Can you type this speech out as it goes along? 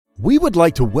We would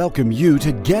like to welcome you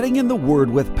to Getting in the Word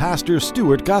with Pastor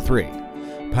Stuart Guthrie.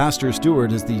 Pastor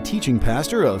Stuart is the teaching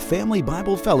pastor of Family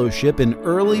Bible Fellowship in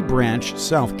Early Branch,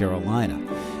 South Carolina,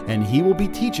 and he will be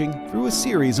teaching through a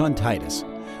series on Titus.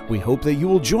 We hope that you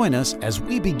will join us as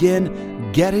we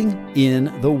begin Getting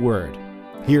in the Word.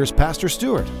 Here's Pastor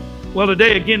Stuart. Well,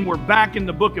 today again we're back in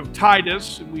the book of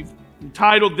Titus, and we've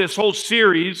entitled this whole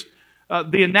series,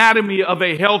 The Anatomy of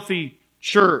a Healthy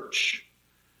Church.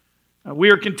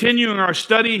 We are continuing our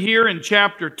study here in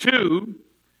chapter 2,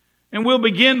 and we'll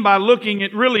begin by looking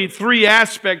at really three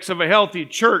aspects of a healthy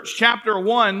church. Chapter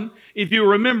 1, if you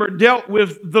remember, dealt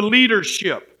with the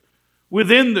leadership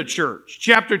within the church.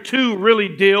 Chapter 2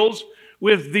 really deals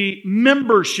with the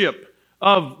membership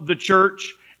of the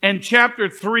church, and chapter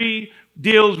 3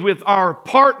 deals with our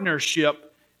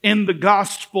partnership in the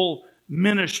gospel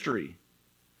ministry.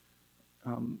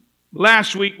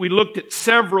 Last week, we looked at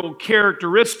several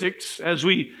characteristics as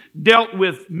we dealt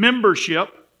with membership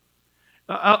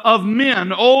of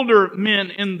men, older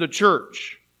men in the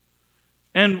church,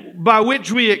 and by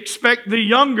which we expect the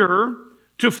younger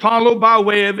to follow by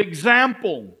way of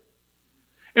example.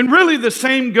 And really the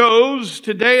same goes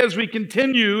today as we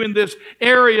continue in this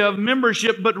area of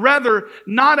membership, but rather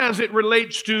not as it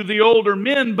relates to the older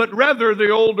men, but rather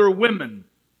the older women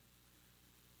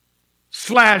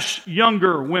 /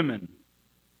 younger women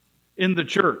in the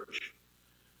church.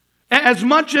 As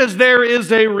much as there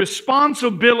is a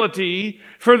responsibility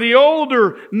for the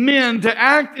older men to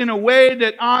act in a way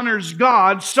that honors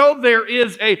God, so there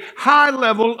is a high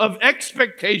level of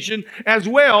expectation as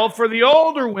well for the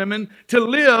older women to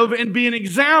live and be an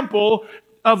example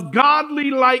of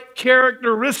godly-like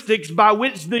characteristics by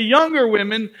which the younger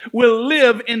women will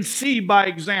live and see by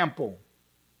example.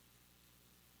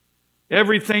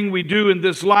 Everything we do in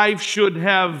this life should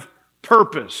have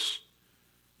purpose.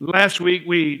 Last week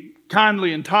we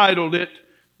kindly entitled it,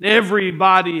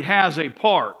 Everybody Has a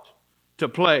Part to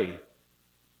Play.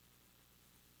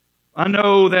 I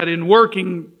know that in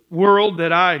working world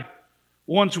that I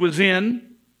once was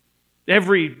in,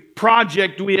 every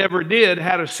project we ever did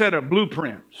had a set of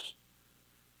blueprints.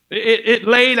 It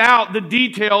laid out the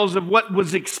details of what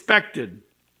was expected.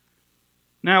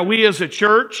 Now we as a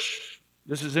church,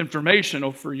 this is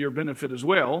informational for your benefit as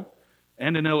well,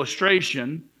 and an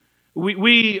illustration.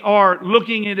 We are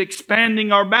looking at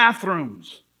expanding our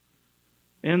bathrooms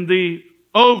and the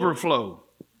overflow.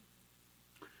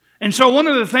 And so one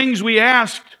of the things we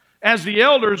asked as the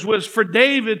elders was for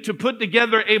David to put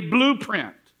together a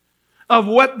blueprint of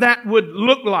what that would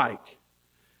look like.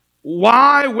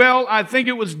 Why? Well, I think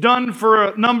it was done for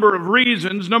a number of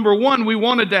reasons. Number one, we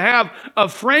wanted to have a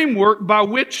framework by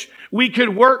which we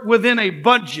could work within a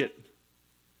budget.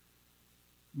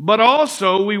 But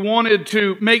also, we wanted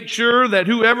to make sure that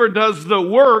whoever does the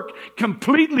work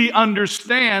completely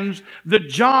understands the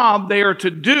job they are to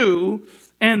do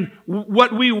and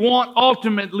what we want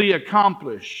ultimately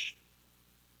accomplished.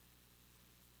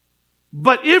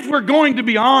 But if we're going to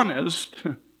be honest,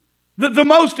 the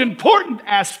most important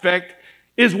aspect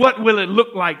is what will it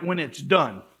look like when it's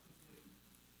done.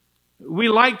 We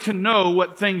like to know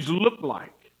what things look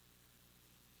like.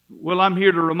 Well, I'm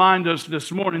here to remind us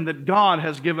this morning that God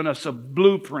has given us a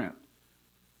blueprint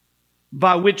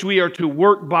by which we are to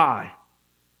work by.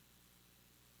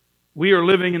 We are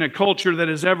living in a culture that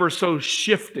is ever so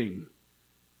shifting.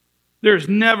 There's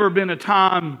never been a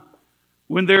time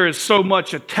when there is so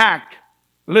much attack,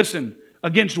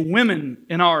 against women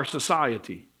in our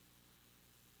society.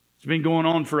 It's been going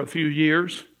on for a few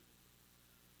years.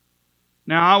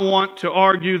 Now, I want to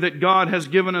argue that God has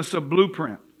given us a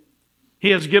blueprint.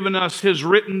 He has given us His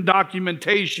written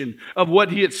documentation of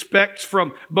what He expects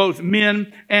from both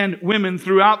men and women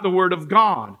throughout the Word of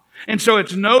God. And so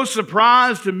it's no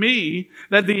surprise to me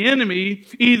that the enemy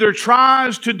either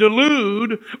tries to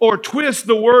delude or twist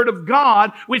the Word of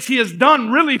God, which he has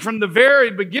done really from the very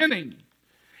beginning.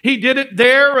 He did it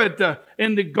there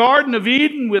in the Garden of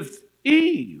Eden with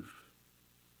Eve.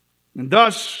 And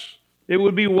thus, it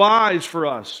would be wise for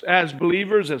us as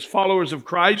believers, as followers of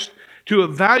Christ, to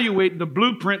evaluate the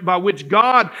blueprint by which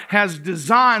God has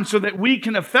designed so that we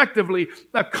can effectively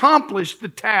accomplish the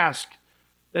task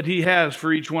that He has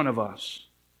for each one of us.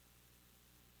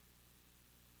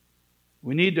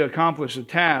 We need to accomplish the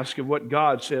task of what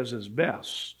God says is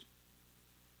best.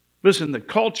 Listen, the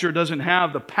culture doesn't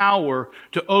have the power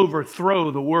to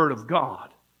overthrow the Word of God.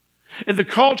 And the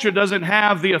culture doesn't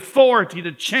have the authority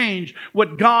to change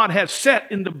what God has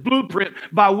set in the blueprint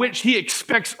by which He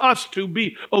expects us to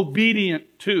be obedient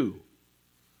to.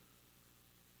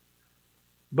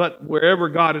 But wherever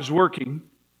God is working,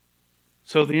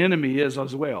 so the enemy is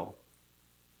as well.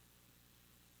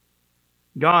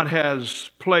 God has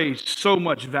placed so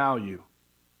much value,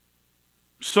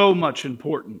 so much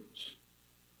importance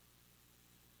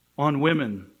on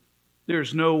women.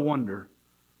 There's no wonder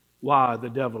why the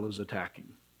devil is attacking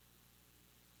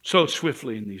so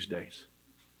swiftly in these days.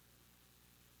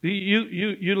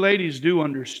 You ladies do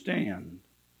understand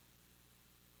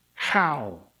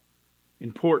how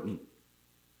important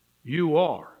you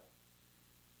are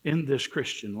in this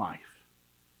Christian life.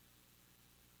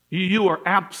 You are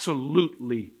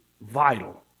absolutely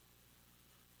vital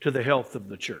to the health of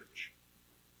the church.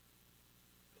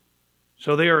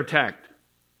 So they are attacked.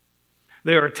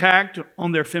 They are attacked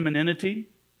on their femininity.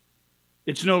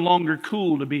 It's no longer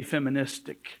cool to be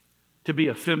feministic, to be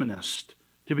a feminist,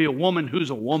 to be a woman who's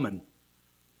a woman.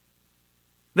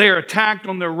 They are attacked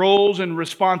on their roles and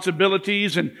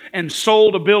responsibilities and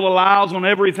sold a bill of lading on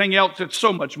everything else that's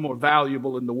so much more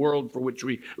valuable in the world for which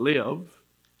we live.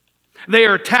 They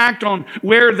are attacked on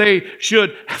where they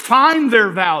should find their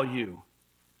value.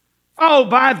 Oh,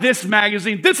 buy this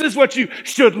magazine. This is what you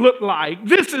should look like.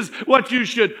 This is what you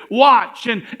should watch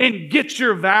and get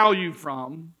your value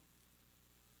from.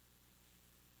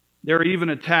 They're even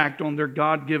attacked on their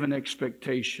God-given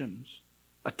expectations.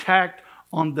 Attacked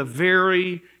on the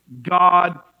very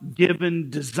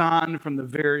God-given design from the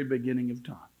very beginning of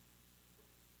time.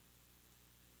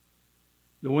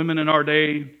 The women in our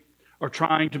day are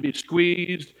trying to be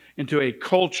squeezed into a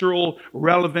cultural,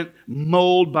 relevant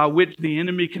mold by which the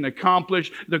enemy can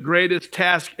accomplish the greatest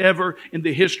task ever in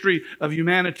the history of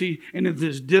humanity, and it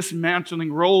is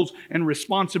dismantling roles and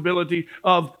responsibility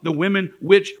of the women,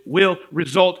 which will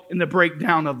result in the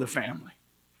breakdown of the family.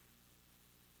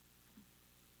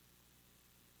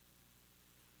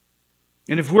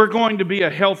 And if we're going to be a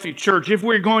healthy church, if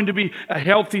we're going to be a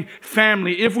healthy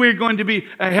family, if we're going to be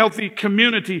a healthy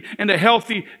community and a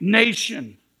healthy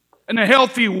nation and a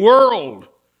healthy world,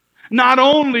 not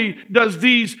only does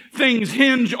these things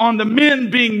hinge on the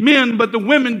men being men, but the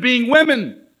women being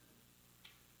women.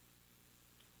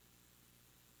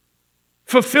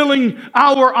 Fulfilling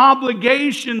our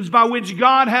obligations by which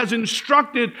God has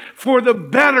instructed for the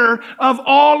better of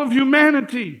all of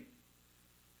humanity.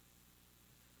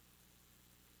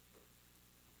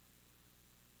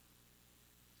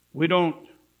 We don't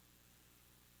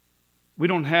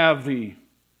have the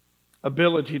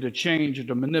ability to change or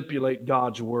to manipulate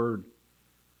God's Word.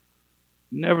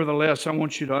 Nevertheless, I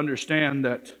want you to understand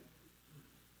that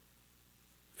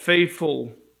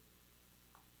faithful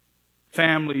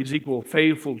families equal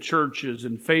faithful churches,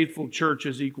 and faithful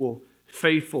churches equal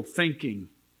faithful thinking.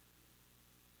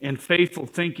 And faithful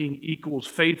thinking equals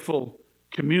faithful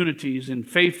communities, and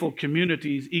faithful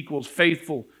communities equals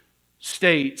faithful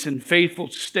states, and faithful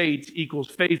states equals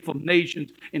faithful nations,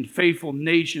 and faithful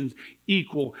nations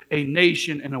equal a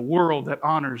nation and a world that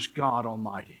honors God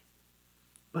Almighty.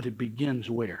 But it begins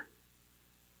where?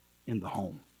 In the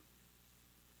home.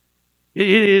 It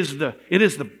is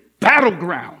the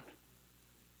battleground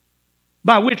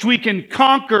by which we can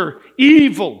conquer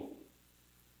evil.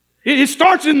 It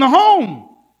starts in the home.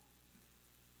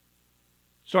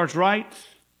 It starts right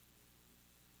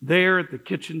there at the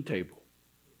kitchen table.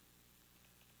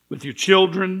 With your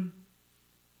children,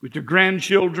 with your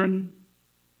grandchildren.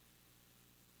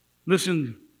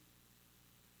 Listen,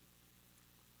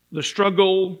 the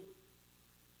struggle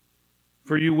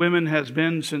for you women has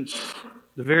been since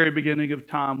the very beginning of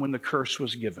time when the curse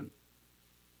was given.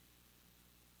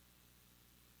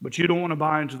 But you don't want to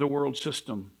buy into the world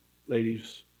system,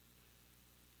 ladies,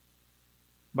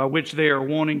 by which they are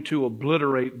wanting to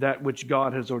obliterate that which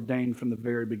God has ordained from the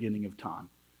very beginning of time.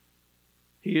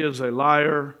 He is a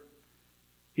liar.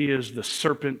 He is the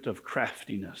serpent of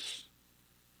craftiness.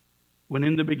 When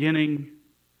in the beginning,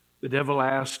 the devil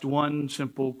asked one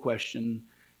simple question: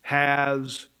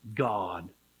 has God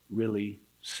really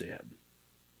said?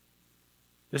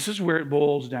 This is where it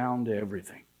boils down to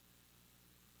everything.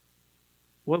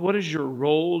 What is your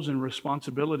roles and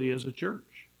responsibility as a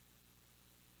church?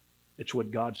 It's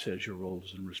what God says your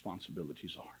roles and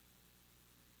responsibilities are.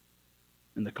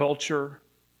 And the culture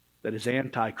that is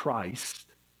anti-Christ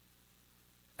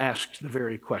asks the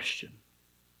very question,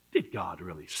 did God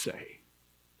really say?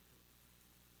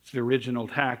 It's the original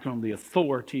attack on the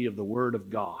authority of the Word of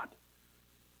God.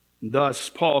 And thus,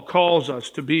 Paul calls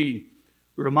us to be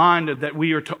reminded that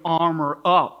we are to armor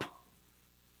up,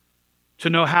 to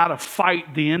know how to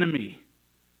fight the enemy.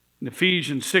 In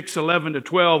Ephesians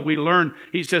 6:11-12, we learn,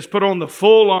 he says, put on the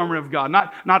full armor of God.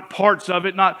 Not parts of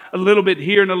it, not a little bit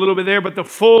here and a little bit there, but the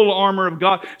full armor of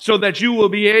God, so that you will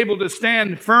be able to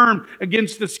stand firm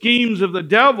against the schemes of the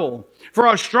devil. For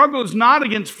our struggle is not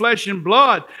against flesh and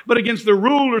blood, but against the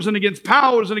rulers and against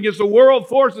powers and against the world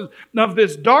forces of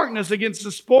this darkness, against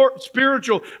the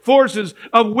spiritual forces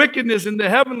of wickedness in the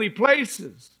heavenly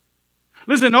places.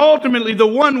 Listen, ultimately, the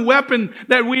one weapon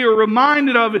that we are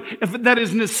reminded of that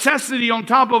is necessity on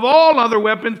top of all other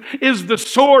weapons is the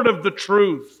sword of the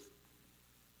truth.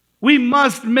 We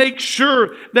must make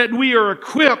sure that we are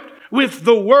equipped with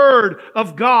the Word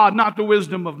of God, not the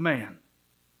wisdom of man.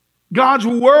 God's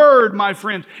Word, my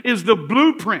friends, is the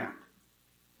blueprint.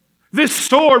 This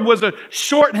sword was a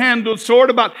short-handled sword,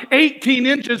 about 18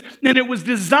 inches, and it was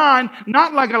designed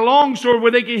not like a long sword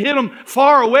where they could hit them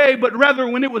far away, but rather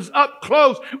when it was up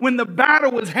close, when the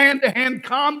battle was hand-to-hand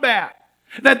combat,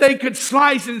 that they could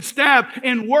slice and stab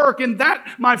and work. And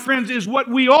that, my friends, is what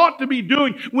we ought to be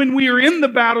doing when we are in the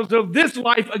battles of this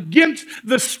life against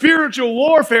the spiritual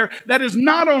warfare that is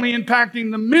not only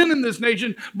impacting the men in this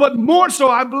nation, but more so,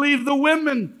 I believe, the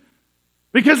women,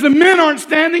 because the men aren't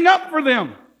standing up for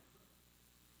them.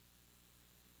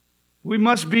 We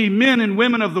must be men and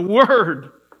women of the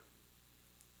Word.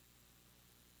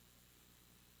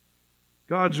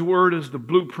 God's Word is the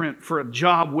blueprint for a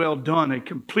job well done, a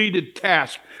completed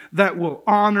task that will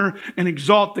honor and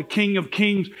exalt the King of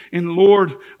Kings and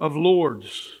Lord of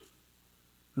Lords.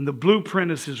 And the blueprint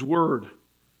is His Word.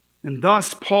 And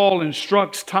thus Paul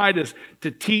instructs Titus to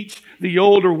teach the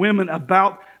older women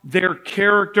about their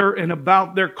character and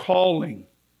about their calling.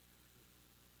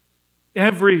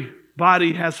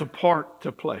 Everybody has a part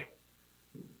to play.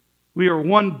 We are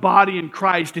one body in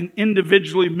Christ and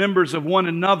individually members of one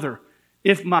another.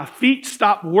 If my feet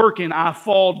stop working, I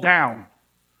fall down.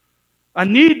 I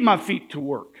need my feet to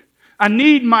work. I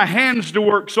need my hands to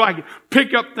work so I can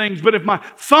pick up things. But if my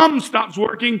thumb stops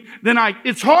working, then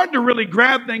it's hard to really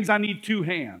grab things. I need two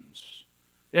hands.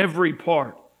 Every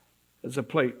part has a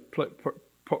part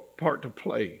to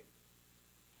play.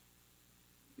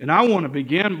 And I want to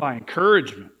begin by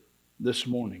encouragement this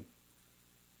morning,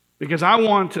 because I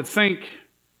want to thank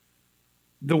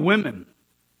the women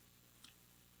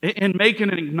and make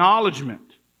an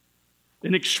acknowledgement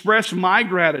and express my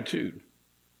gratitude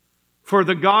for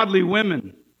the godly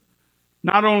women,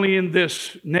 not only in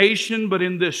this nation, but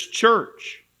in this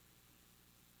church,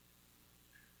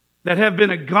 that have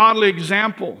been a godly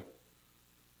example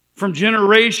from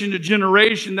generation to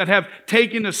generation, that have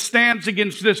taken a stance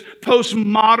against this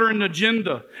postmodern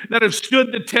agenda, that have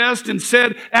stood the test and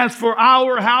said, as for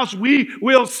our house, we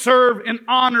will serve and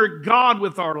honor God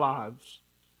with our lives.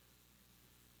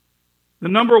 The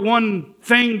number one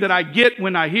thing that I get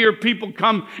when I hear people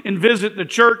come and visit the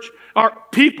church are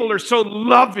people are so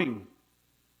loving.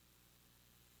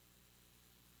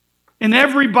 And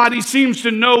everybody seems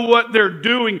to know what they're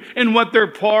doing and what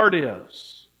their part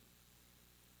is.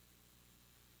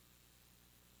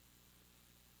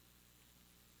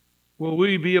 Will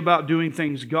we be about doing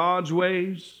things God's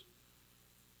ways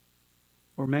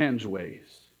or man's ways?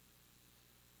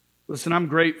 Listen, I'm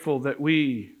grateful that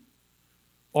we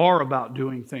are about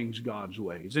doing things God's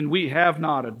ways. And we have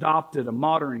not adopted a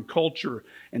modern culture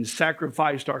and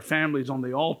sacrificed our families on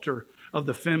the altar of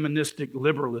the feministic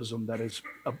liberalism that has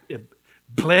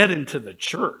bled into the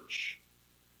church.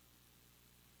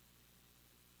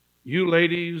 You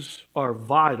ladies are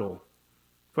vital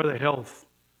for the health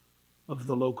of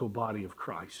the local body of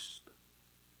Christ.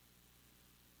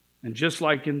 And just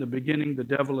like in the beginning, the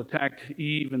devil attacked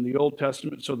Eve in the Old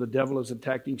Testament, so the devil is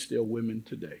attacking still women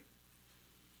today.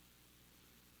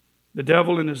 The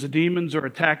devil and his demons are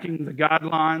attacking the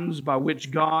guidelines by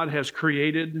which God has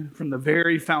created from the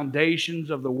very foundations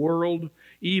of the world,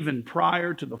 even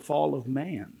prior to the fall of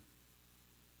man.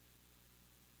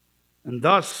 And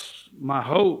thus, my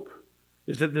hope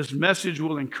is that this message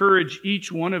will encourage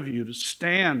each one of you to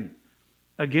stand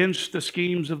against the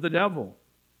schemes of the devil.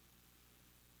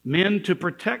 Men, to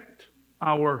protect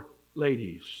our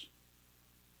ladies.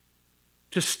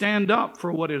 To stand up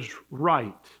for what is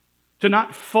right. To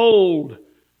not fold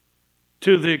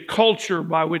to the culture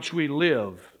by which we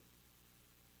live.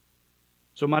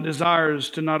 So my desire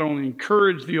is to not only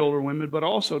encourage the older women, but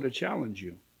also to challenge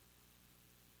you.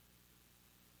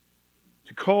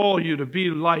 To call you to be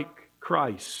like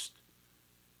Christ.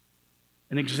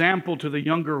 An example to the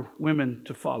younger women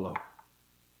to follow.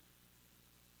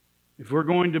 If we're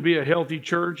going to be a healthy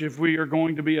church, if we are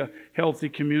going to be a healthy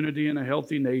community and a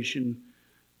healthy nation,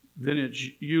 then it's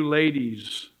you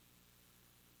ladies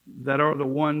that are the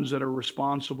ones that are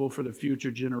responsible for the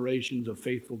future generations of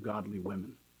faithful, godly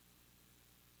women.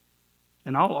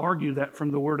 And I'll argue that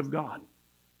from the Word of God.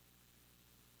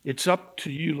 It's up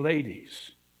to you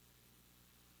ladies.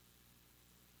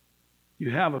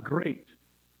 You have a great,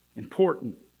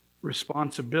 important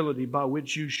responsibility by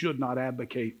which you should not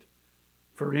abdicate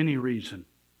for any reason.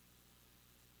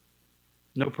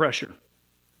 No pressure.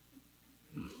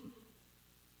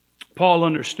 Paul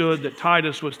understood that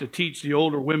Titus was to teach the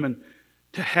older women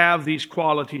to have these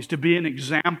qualities, to be an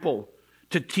example,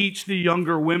 to teach the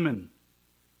younger women.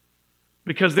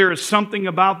 Because there is something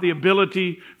about the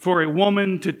ability for a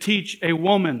woman to teach a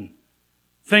woman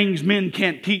things men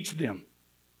can't teach them.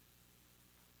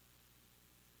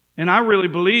 And I really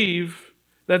believe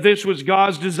that this was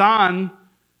God's design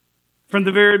from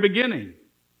the very beginning.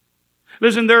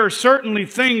 Listen, there are certainly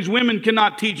things women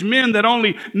cannot teach men that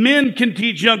only men can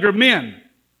teach younger men.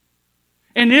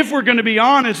 And if we're going to be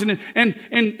honest,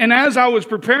 and as I was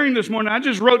preparing this morning, I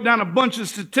just wrote down a bunch of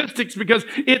statistics because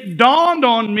it dawned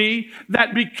on me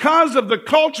that because of the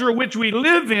culture which we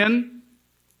live in,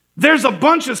 there's a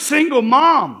bunch of single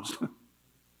moms.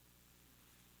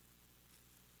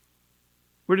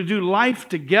 We're to do life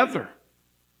together.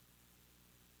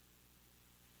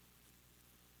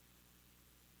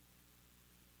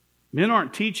 Men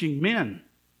aren't teaching men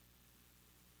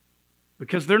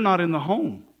because they're not in the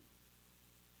home.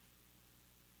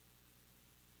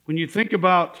 When you think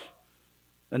about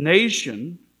a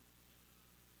nation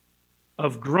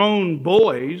of grown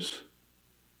boys,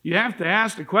 you have to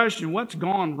ask the question, what's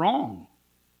gone wrong?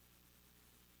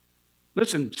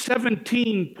 Listen,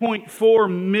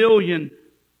 17.4 million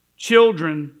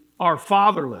children are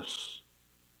fatherless.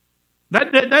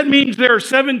 That means there are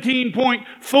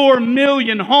 17.4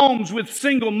 million homes with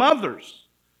single mothers.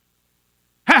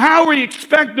 How we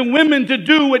expect the women to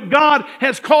do what God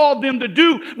has called them to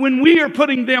do when we are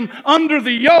putting them under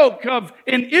the yoke of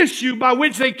an issue by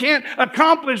which they can't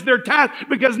accomplish their task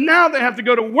because now they have to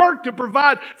go to work to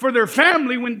provide for their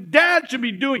family when dad should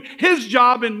be doing his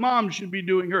job and mom should be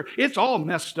doing her. It's all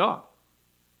messed up.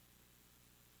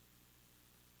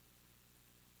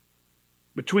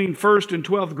 Between 1st and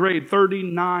 12th grade,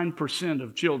 39%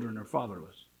 of children are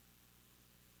fatherless.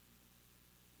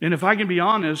 And if I can be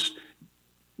honest,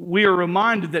 we are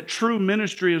reminded that true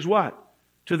ministry is what?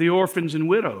 To the orphans and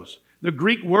widows. The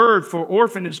Greek word for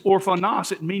orphan is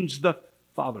orphanos. It means the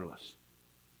fatherless.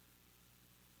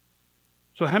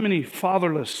 So how many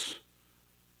fatherless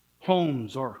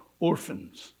homes are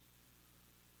orphans?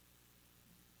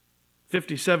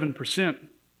 57%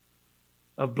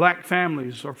 of black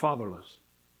families are fatherless.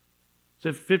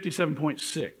 So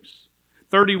 57.6.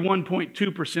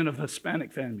 31.2% of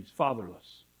Hispanic families,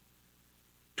 fatherless.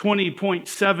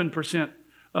 20.7%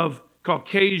 of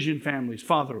Caucasian families,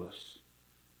 fatherless.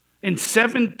 And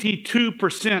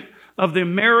 72% of the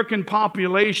American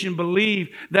population believe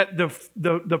that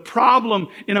the problem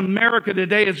in America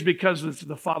today is because it's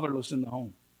the fatherless in the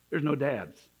home. There's no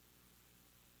dads.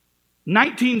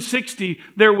 1960,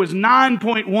 there was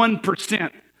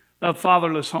 9.1% of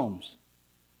fatherless homes.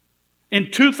 In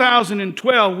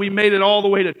 2012, we made it all the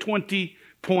way to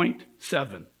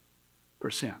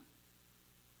 20.7%.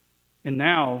 And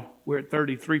now we're at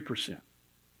 33%.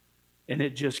 And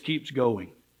it just keeps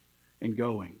going and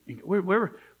going.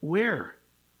 Where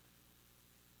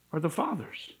are the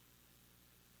fathers?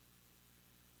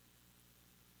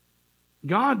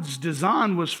 God's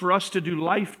design was for us to do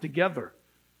life together.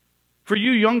 For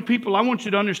you young people, I want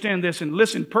you to understand this and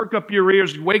listen, perk up your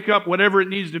ears, wake up, whatever it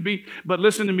needs to be, but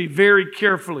listen to me very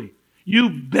carefully. You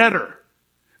better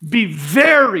be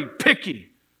very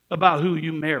picky about who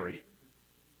you marry.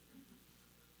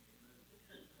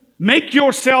 Make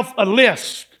yourself a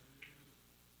list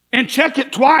and check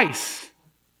it twice.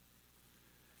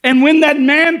 And when that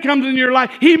man comes in your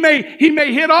life, he may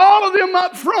hit all of them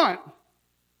up front,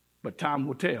 but time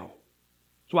will tell.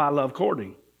 That's why I love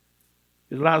courting.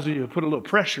 It allows you to put a little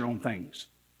pressure on things.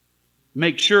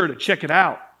 Make sure to check it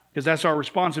out, because that's our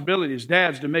responsibility as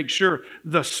dads, to make sure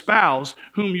the spouse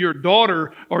whom your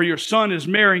daughter or your son is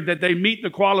marrying, that they meet the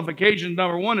qualifications,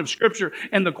 number one, of Scripture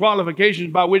and the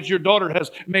qualifications by which your daughter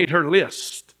has made her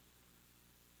list.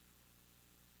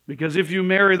 Because if you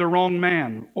marry the wrong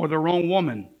man or the wrong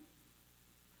woman,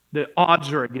 the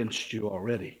odds are against you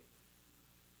already.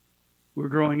 We're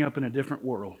growing up in a different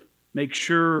world. Make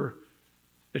sure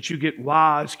that you get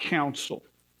wise counsel.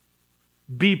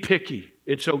 Be picky.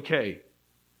 It's okay.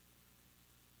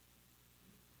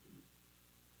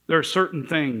 There are certain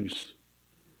things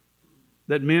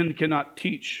that men cannot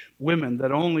teach women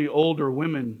that only older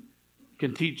women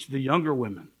can teach the younger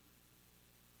women.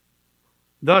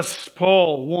 Thus,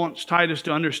 Paul wants Titus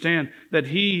to understand that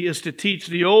he is to teach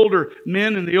the older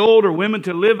men and the older women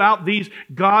to live out these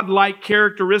godlike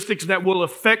characteristics that will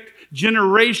affect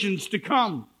generations to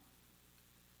come.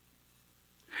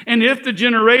 And if the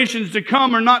generations to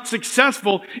come are not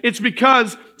successful, it's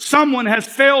because someone has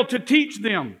failed to teach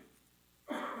them.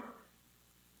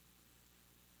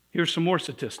 Here's some more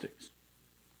statistics.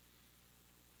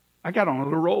 I got on a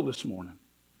little roll this morning.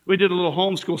 We did a little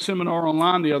homeschool seminar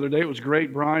online the other day. It was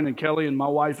great. Brian and Kelly and my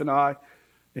wife and I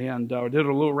did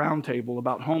a little roundtable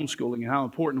about homeschooling and how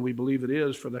important we believe it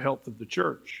is for the health of the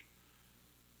church.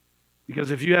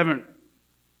 Because if you haven't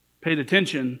paid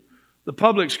attention, the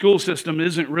public school system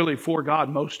isn't really for God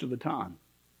most of the time.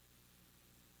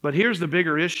 But here's the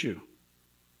bigger issue.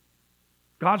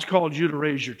 God's called you to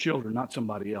raise your children, not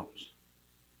somebody else.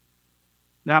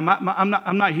 Now,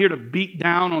 I'm not here to beat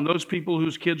down on those people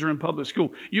whose kids are in public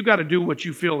school. You've got to do what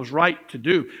you feel is right to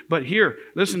do. But here,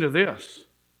 listen to this.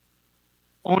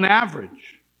 On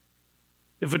average,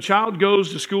 if a child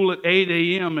goes to school at 8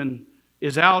 a.m. and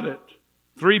is out at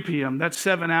 3 p.m., that's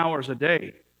 7 hours a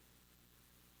day.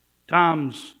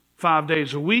 Times 5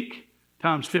 days a week,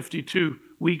 times 52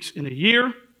 weeks in a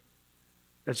year,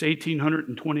 that's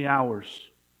 1,820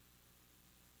 hours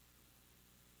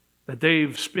that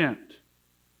they've spent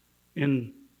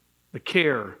in the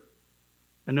care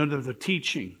and under the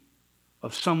teaching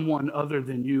of someone other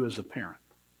than you as a parent.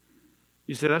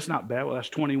 You say, that's not bad. Well, that's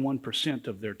 21%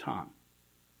 of their time.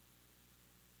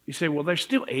 You say, well, there's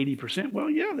still 80%. Well,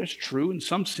 yeah, that's true in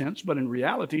some sense, but in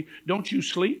reality, don't you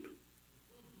sleep?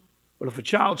 But if a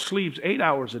child sleeps 8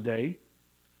 hours a day,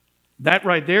 that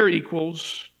right there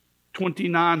equals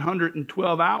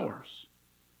 2,912 hours.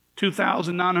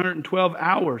 2,912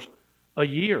 hours a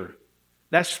year.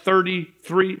 That's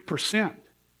 33%,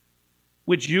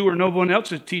 which you or no one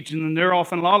else is teaching, and they're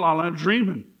off in la la land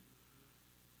dreaming.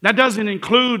 That doesn't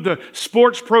include the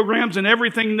sports programs and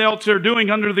everything else they're doing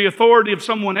under the authority of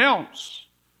someone else.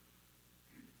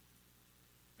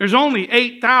 There's only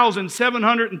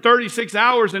 8,736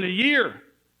 hours in a year.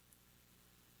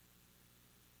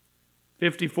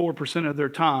 54% of their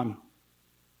time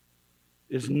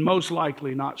is most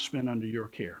likely not spent under your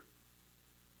care,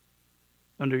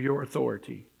 under your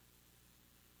authority.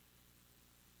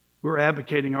 We're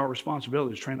advocating our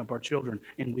responsibility to train up our children,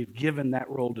 and we've given that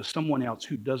role to someone else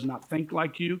who does not think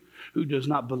like you, who does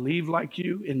not believe like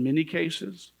you in many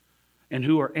cases, and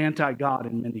who are anti-God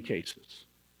in many cases.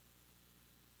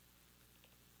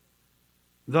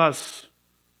 Thus,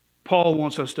 Paul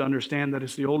wants us to understand that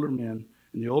it's the older men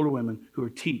and the older women who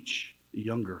teach the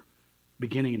younger,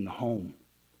 beginning in the home.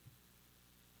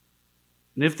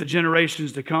 And if the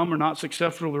generations to come are not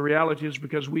successful, the reality is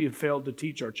because we have failed to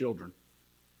teach our children.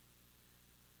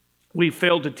 We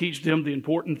failed to teach them the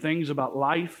important things about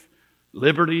life,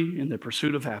 liberty, and the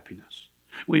pursuit of happiness.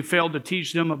 We failed to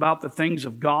teach them about the things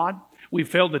of God. We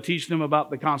failed to teach them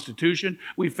about the Constitution.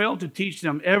 We failed to teach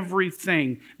them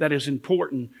everything that is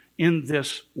important in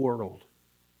this world.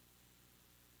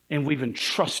 And we've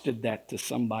entrusted that to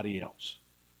somebody else.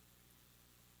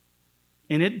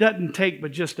 And it doesn't take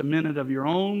but just a minute of your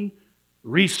own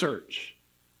research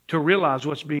to realize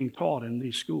what's being taught in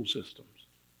these school systems.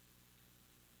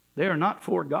 They are not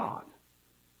for God.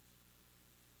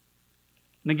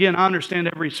 And again, I understand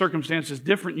every circumstance is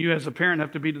different. You as a parent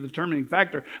have to be the determining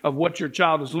factor of what your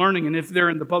child is learning. And if they're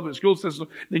in the public school system,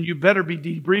 then you better be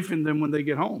debriefing them when they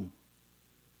get home.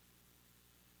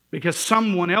 Because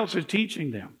someone else is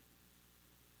teaching them.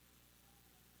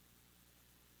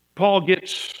 Paul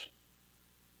gets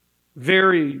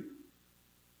very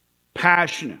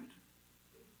passionate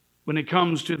when it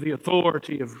comes to the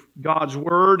authority of God's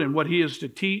Word and what He is to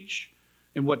teach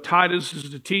and what Titus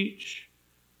is to teach.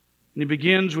 And he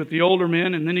begins with the older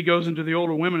men, and then he goes into the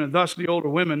older women, and thus the older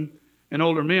women and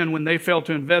older men, when they fail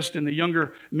to invest in the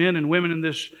younger men and women in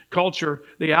this culture,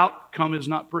 the outcome is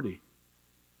not pretty.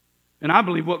 And I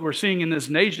believe what we're seeing in this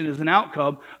nation is an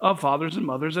outcome of fathers and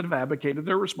mothers that have abdicated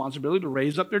their responsibility to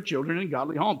raise up their children in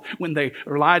godly homes. When they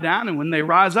lie down and when they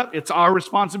rise up, it's our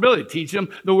responsibility to teach them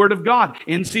the Word of God.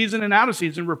 In season and out of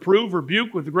season, reprove,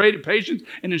 rebuke with great patience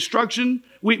and instruction.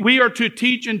 We are to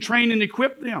teach and train and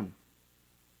equip them.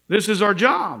 This is our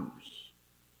jobs.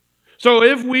 So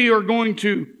if we are going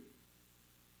to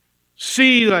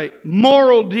see the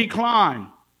moral decline,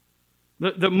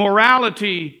 the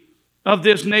morality of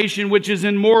this nation, which is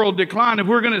in moral decline, if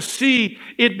we're going to see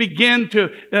it begin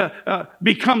to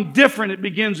become different, it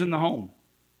begins in the home.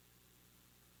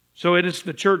 So it is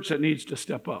the church that needs to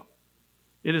step up.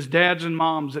 It is dads and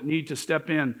moms that need to step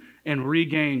in and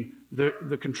regain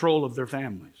the control of their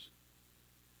families.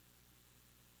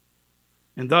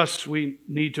 And thus we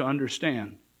need to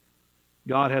understand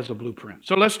God has a blueprint.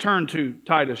 So let's turn to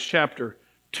Titus chapter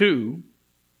 2,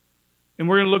 and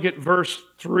we're going to look at verse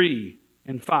 3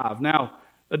 and 5. Now,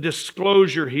 a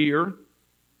disclosure here.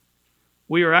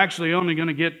 We are actually only going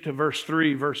to get to verse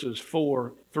 3, verses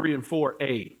 3 and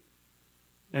 4a.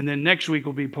 And then next week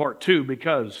will be part 2,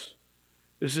 because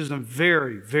this is a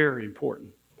very, very important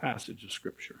passage of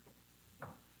Scripture.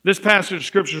 This passage of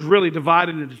Scripture is really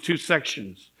divided into 2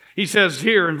 sections. He says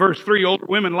here in verse 3, older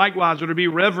women likewise are to be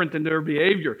reverent in their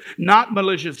behavior, not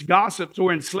malicious gossips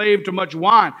or enslaved to much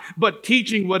wine, but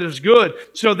teaching what is good,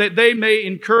 so that they may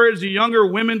encourage the younger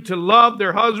women to love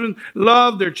their husbands,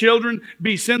 love their children,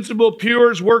 be sensible,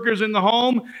 pure, workers in the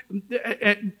home,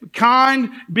 kind,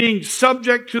 being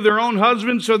subject to their own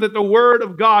husbands, so that the word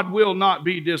of God will not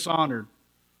be dishonored.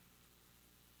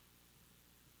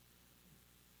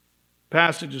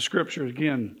 Passage of Scripture,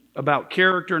 again, about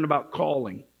character and about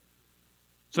calling.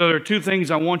 So there are 2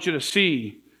 things I want you to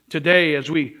see today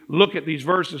as we look at these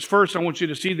verses. First, I want you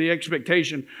to see the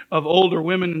expectation of older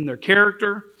women in their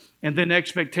character, and then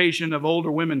expectation of older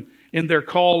women in their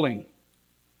calling.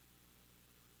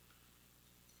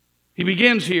 He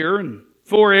begins here in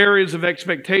 4 areas of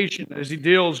expectation as he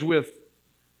deals with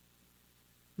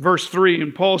verse 3,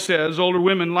 and Paul says, older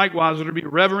women likewise are to be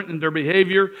reverent in their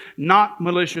behavior, not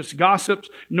malicious gossips,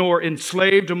 nor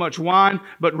enslaved to much wine,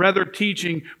 but rather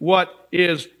teaching what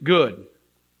is good.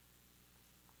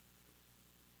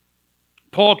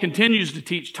 Paul continues to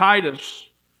teach Titus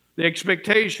the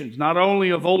expectations, not only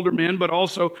of older men, but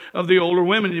also of the older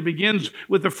women. He begins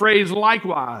with the phrase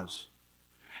likewise.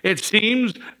 It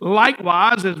seems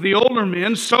likewise as the older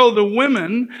men, so the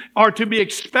women are to be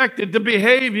expected to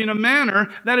behave in a manner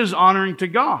that is honoring to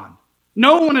God.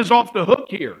 No one is off the hook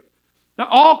here. Now,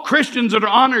 all Christians that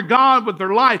honor God with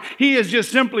their life, he is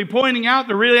just simply pointing out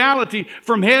the reality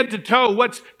from head to toe,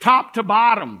 what's top to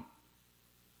bottom.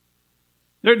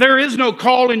 There is no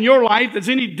call in your life that's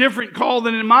any different call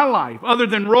than in my life, other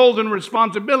than roles and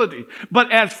responsibility.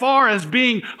 But as far as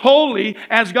being holy,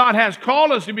 as God has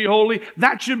called us to be holy,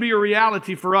 that should be a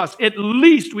reality for us. At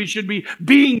least we should be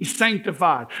being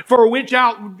sanctified. For which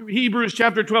out Hebrews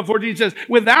chapter 12:14 says,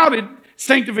 without it,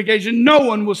 sanctification, no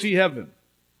one will see heaven.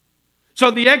 So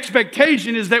the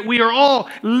expectation is that we are all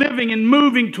living and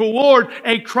moving toward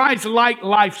a Christ-like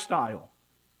lifestyle.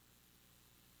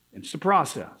 It's the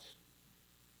process.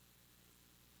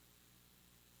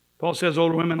 Paul says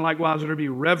older women likewise are to be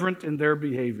reverent in their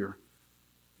behavior.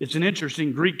 It's an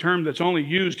interesting Greek term that's only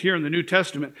used here in the New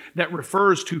Testament that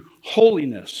refers to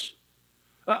holiness,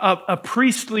 a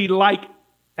priestly-like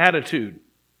attitude.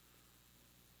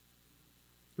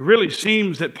 It really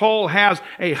seems that Paul has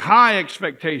a high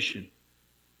expectation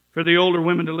for the older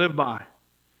women to live by.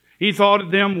 He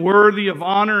thought them worthy of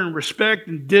honor and respect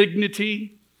and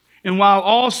dignity, and while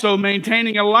also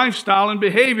maintaining a lifestyle and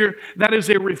behavior that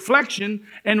is a reflection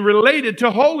and related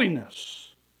to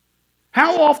holiness.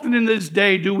 How often in this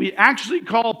day do we actually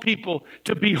call people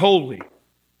to be holy?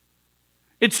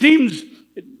 It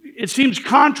seems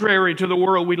contrary to the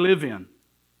world we live in.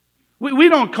 We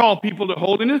don't call people to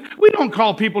holiness. We don't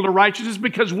call people to righteousness,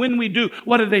 because when we do,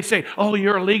 what do they say? Oh,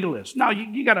 you're a legalist. Now,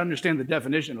 you got to understand the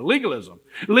definition of legalism.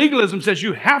 Legalism says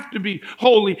you have to be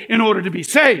holy in order to be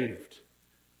saved.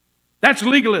 That's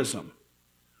legalism.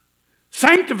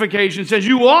 Sanctification says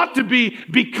you ought to be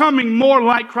becoming more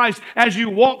like Christ as you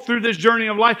walk through this journey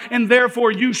of life, and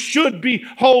therefore you should be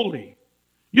holy.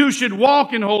 You should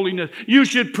walk in holiness. You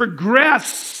should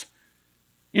progress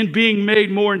in being made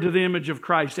more into the image of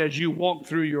Christ as you walk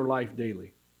through your life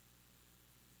daily.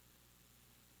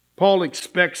 Paul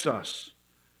expects us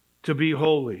to be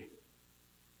holy.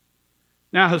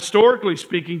 Now, historically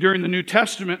speaking, during the New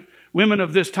Testament, women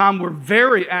of this time were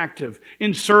very active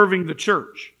in serving the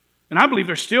church. And I believe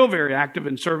they're still very active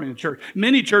in serving the church.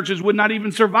 Many churches would not even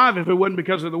survive if it wasn't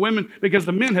because of the women, because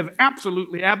the men have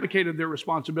absolutely abdicated their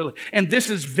responsibility. And this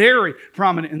is very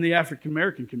prominent in the African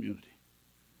American community.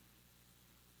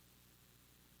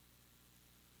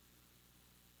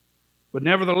 But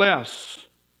nevertheless,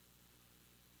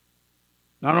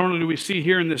 not only do we see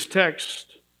here in this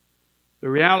text the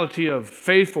reality of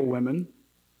faithful women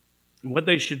and what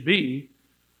they should be,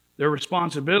 their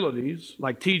responsibilities,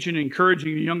 like teaching and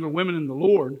encouraging younger women in the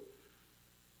Lord,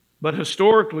 but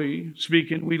historically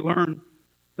speaking, we learn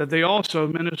that they also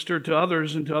minister to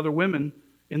others and to other women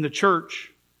in the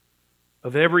church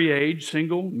of every age,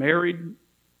 single, married,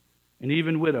 and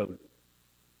even widowed.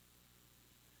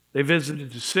 They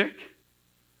visited the sick.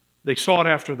 They sought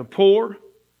after the poor.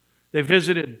 They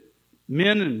visited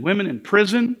men and women in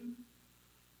prison.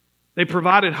 They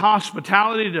provided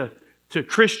hospitality to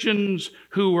Christians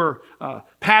who were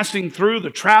passing through,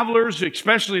 the travelers,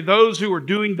 especially those who were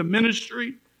doing the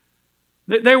ministry.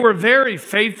 They were very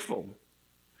faithful.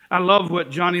 I love what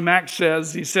Johnny Mack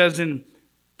says. He says in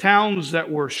towns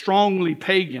that were strongly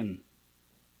pagan,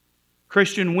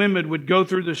 Christian women would go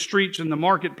through the streets and the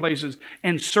marketplaces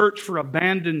and search for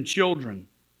abandoned children,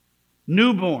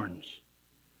 newborns,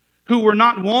 who were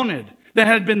not wanted, that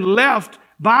had been left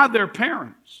by their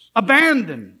parents,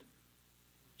 abandoned.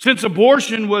 Since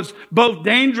abortion was both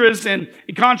dangerous and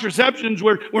contraceptions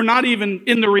were not even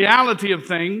in the reality of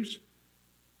things,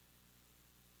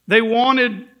 they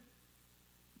wanted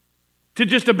to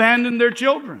just abandon their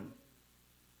children.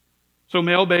 So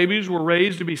male babies were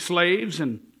raised to be slaves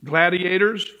and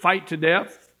gladiators, fight to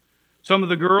death. Some of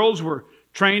the girls were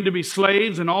trained to be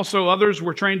slaves, and also others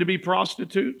were trained to be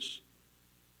prostitutes.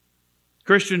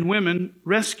 Christian women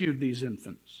rescued these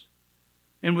infants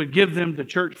and would give them to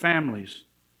church families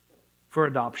for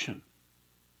adoption.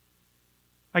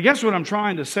 I guess what I'm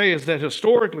trying to say is that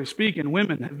historically speaking,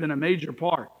 women have been a major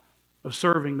part of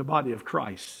serving the body of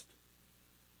Christ.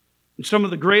 And some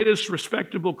of the greatest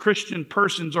respectable Christian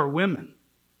persons are women.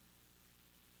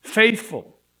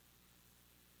 Faithful.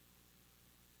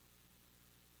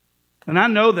 And I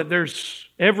know that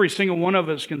every single one of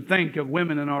us can think of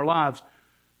women in our lives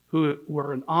who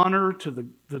were an honor to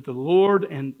the Lord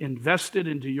and invested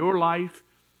into your life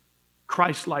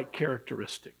Christ-like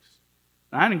characteristics.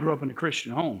 Now, I didn't grow up in a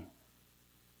Christian home.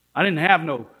 I didn't have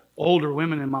no older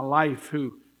women in my life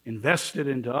who invested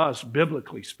into us,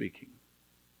 biblically speaking.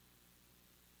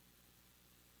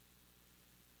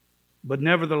 But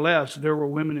nevertheless, there were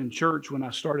women in church when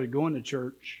I started going to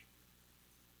church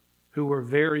who were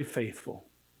very faithful,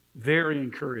 very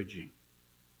encouraging.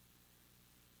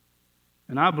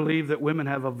 And I believe that women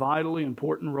have a vitally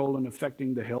important role in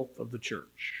affecting the health of the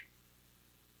church.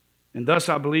 And thus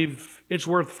I believe it's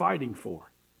worth fighting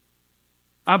for.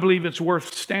 I believe it's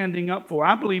worth standing up for.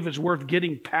 I believe it's worth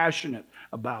getting passionate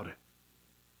about it.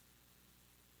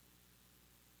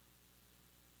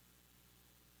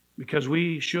 Because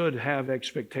we should have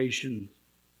expectations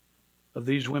of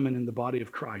these women in the body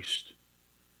of Christ.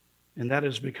 And that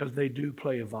is because they do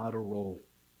play a vital role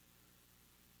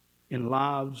in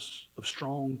lives of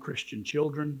strong Christian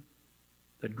children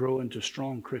that grow into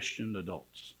strong Christian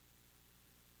adults.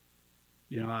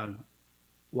 You know, I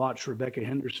watched Rebecca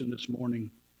Henderson this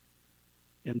morning,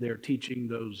 and they're teaching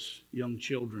those young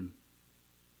children.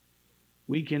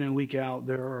 Week in and week out,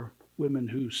 there are women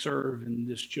who serve in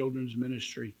this children's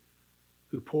ministry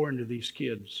who pour into these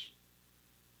kids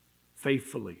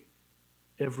faithfully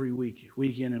every week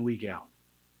in and week out.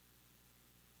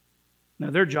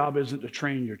 Now, their job isn't to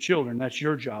train your children. That's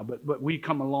your job. But we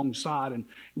come alongside and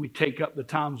we take up the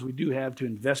times we do have to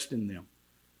invest in them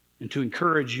and to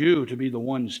encourage you to be the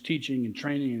ones teaching and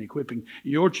training and equipping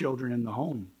your children in the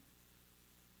home.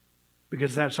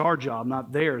 Because that's our job,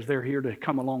 not theirs. They're here to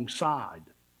come alongside.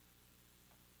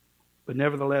 But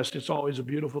nevertheless, it's always a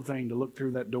beautiful thing to look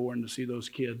through that door and to see those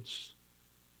kids.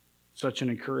 Such an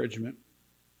encouragement.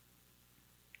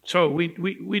 So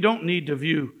we don't need to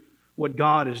view what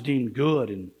God has deemed good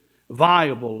and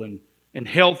viable and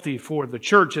healthy for the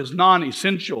church as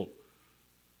non-essential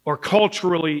or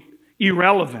culturally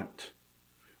irrelevant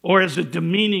or as a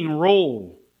demeaning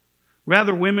role.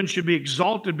 Rather, women should be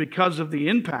exalted because of the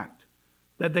impact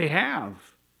that they have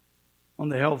on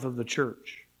the health of the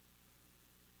church,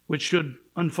 which should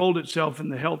unfold itself in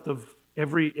the health of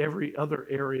every other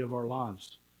area of our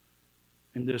lives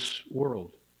in this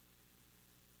world.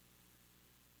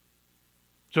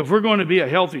 So if we're going to be a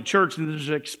healthy church, then there's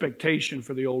an expectation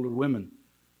for the older women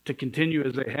to continue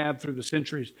as they have through the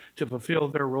centuries to fulfill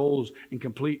their roles and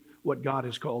complete what God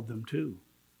has called them to.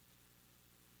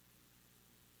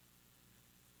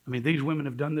 I mean, these women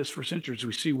have done this for centuries.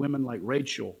 We see women like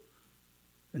Rachel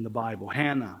in the Bible,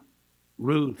 Hannah,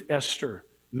 Ruth, Esther,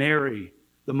 Mary,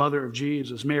 the mother of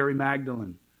Jesus, Mary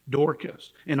Magdalene,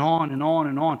 Dorcas, and on and on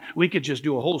and on. We could just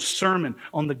do a whole sermon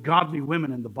on the godly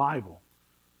women in the Bible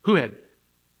who had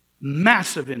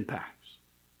massive impacts.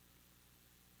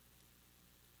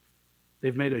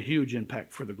 They've made a huge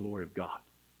impact for the glory of God.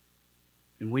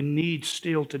 And we need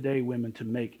still today women to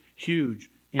make huge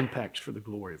impacts for the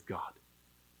glory of God.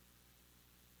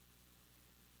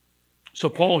 So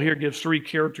Paul here gives 3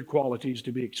 character qualities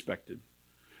to be expected.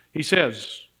 He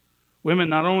says, women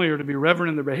not only are to be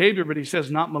reverent in their behavior, but he says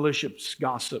not malicious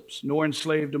gossips, nor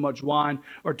enslaved to much wine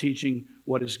or teaching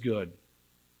what is good.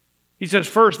 He says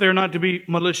first, they're not to be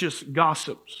malicious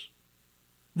gossips.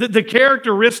 The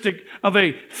characteristic of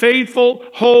a faithful,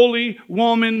 holy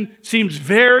woman seems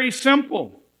very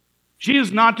simple. She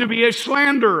is not to be a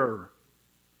slanderer.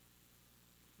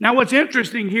 Now what's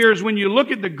interesting here is when you look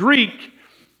at the Greek,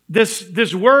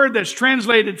 this word that's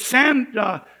translated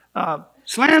slander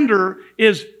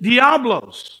is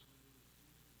diablos.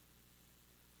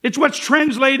 It's what's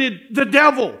translated the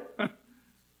devil.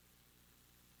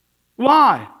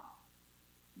 Why?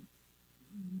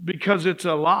 Because it's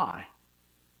a lie.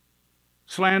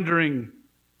 Slandering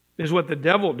is what the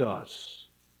devil does.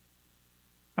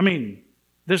 I mean,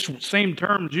 this same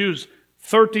term is used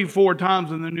 34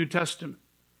 times in the New Testament,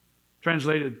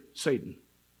 translated Satan.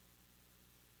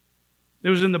 It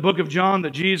was in the book of John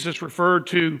that Jesus referred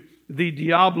to the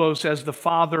Diablos as the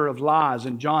father of lies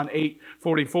in John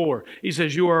 8:44. He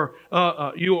says, you are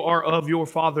of your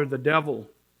father the devil,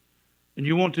 and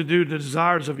you want to do the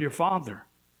desires of your father.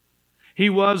 He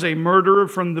was a murderer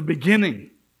from the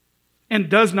beginning and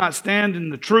does not stand in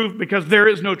the truth because there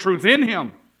is no truth in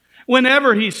him.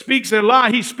 Whenever he speaks a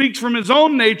lie, he speaks from his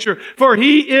own nature, for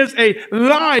he is a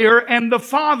liar and the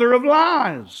father of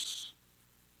lies.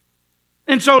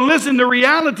 And so listen, the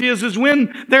reality is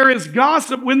when there is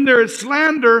gossip, when there is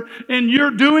slander, and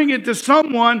you're doing it to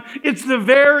someone, it's the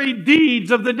very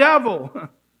deeds of the devil.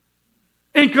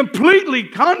 And completely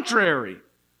contrary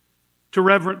to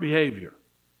reverent behavior.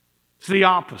 It's the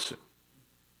opposite.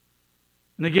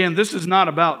 And again, this is not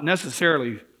about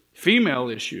necessarily female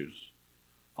issues.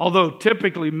 Although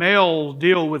typically males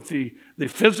deal with the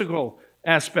physical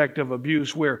aspect of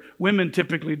abuse, where women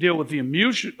typically deal with the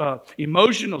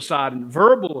emotional side and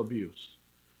verbal abuse.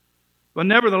 But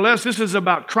nevertheless, this is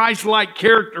about Christ-like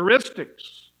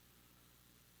characteristics.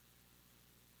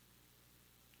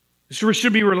 This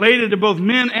should be related to both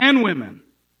men and women.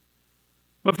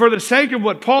 But for the sake of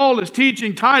what Paul is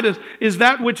teaching Titus is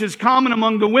that which is common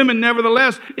among the women.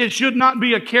 Nevertheless, it should not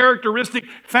be a characteristic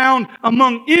found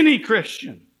among any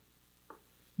Christian.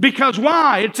 Because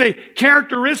why? It's a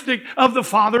characteristic of the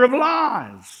father of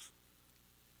lies.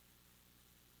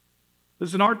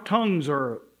 Listen, our tongues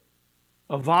are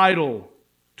a vital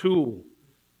tool,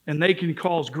 and they can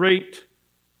cause great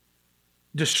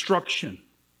destruction,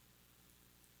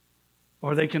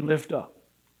 or they can lift up.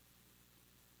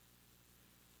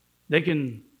 They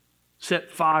can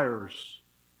set fires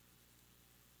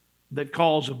that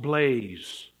cause a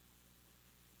blaze.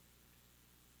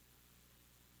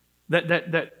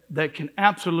 That can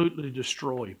absolutely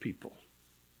destroy people.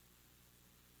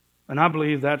 And I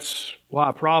believe that's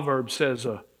why Proverbs says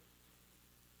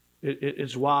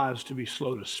it's wise to be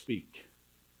slow to speak.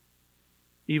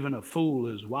 Even a fool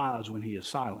is wise when he is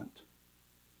silent.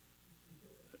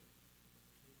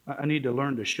 I need to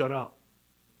learn to shut up.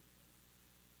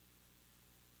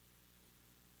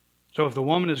 So if the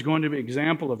woman is going to be an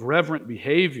example of reverent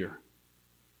behavior,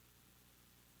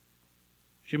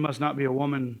 she must not be a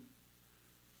woman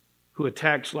who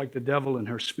attacks like the devil in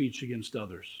her speech against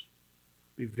others.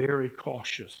 Be very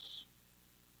cautious.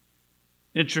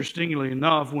 Interestingly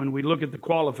enough, when we look at the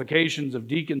qualifications of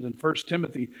deacons in 1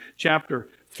 Timothy chapter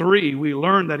 3, we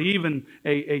learn that even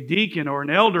a deacon or an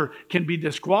elder can be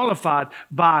disqualified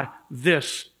by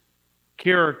this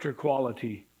character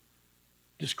quality,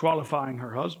 disqualifying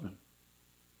her husband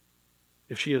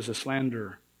if she is a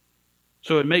slanderer.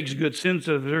 So it makes good sense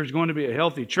that if there's going to be a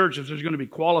healthy church, if there's going to be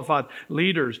qualified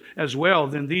leaders as well,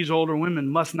 then these older women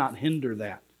must not hinder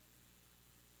that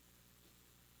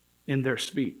in their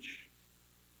speech.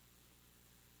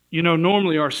 You know,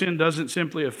 normally our sin doesn't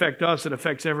simply affect us, it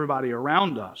affects everybody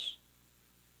around us.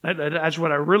 That's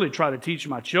what I really try to teach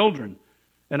my children.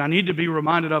 And I need to be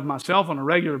reminded of myself on a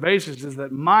regular basis, is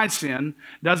that my sin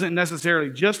doesn't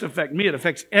necessarily just affect me, it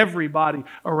affects everybody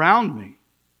around me.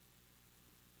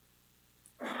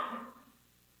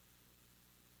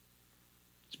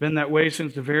 Been that way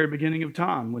since the very beginning of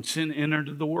time when sin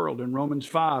entered the world. In Romans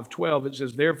 5:12 it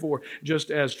says, therefore, just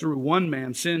as through one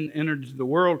man sin entered into the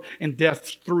world and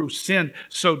death through sin,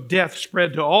 so death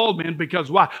spread to all men because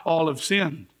why? All have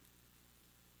sinned.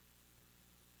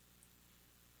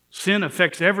 Sin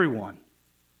affects everyone.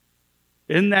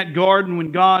 In that garden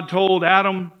when God told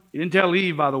Adam, he didn't tell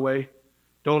Eve by the way,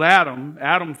 told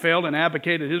Adam failed and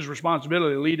abdicated his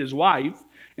responsibility to lead his wife.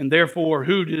 And therefore,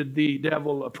 who did the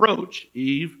devil approach?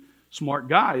 Eve. Smart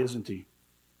guy, isn't he?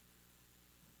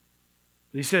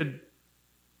 He said,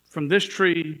 from this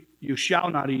tree you shall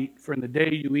not eat, for in the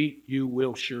day you eat, you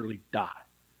will surely die.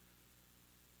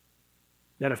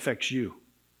 That affects you.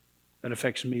 That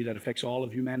affects me. That affects all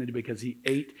of humanity because he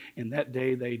ate, and that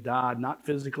day they died, not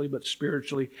physically, but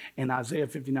spiritually. And Isaiah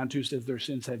 59:2 says their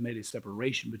sins have made a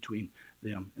separation between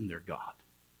them and their God.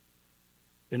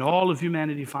 And all of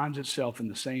humanity finds itself in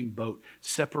the same boat,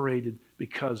 separated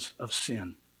because of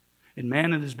sin. And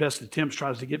man in his best attempts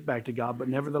tries to get back to God, but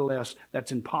nevertheless,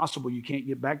 that's impossible. You can't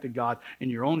get back to God in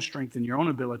your own strength and your own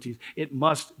abilities. It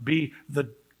must be the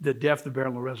death, the burial,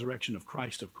 and the resurrection of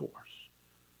Christ, of course.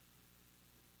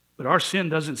 But our sin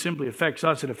doesn't simply affect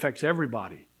us, it affects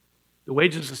everybody. The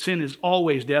wages of sin is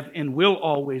always death and will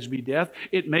always be death.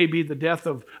 It may be the death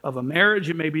of a marriage.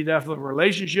 It may be death of a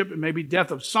relationship. It may be death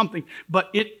of something, but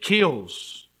it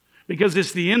kills because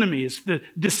it's the enemy. It's the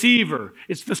deceiver.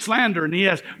 It's the slanderer. And he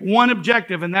has one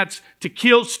objective, and that's to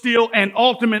kill, steal, and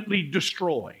ultimately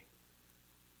destroy.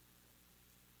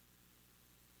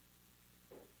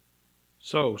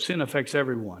 So sin affects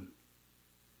everyone.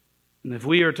 And if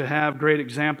we are to have great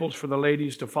examples for the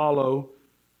ladies to follow,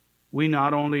 we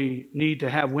not only need to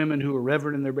have women who are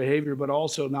reverent in their behavior, but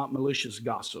also not malicious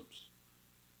gossips.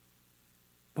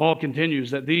 Paul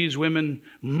continues that these women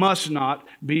must not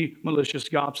be malicious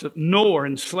gossips, nor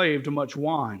enslaved to much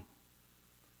wine.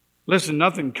 Listen,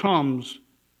 nothing comes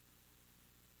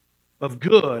of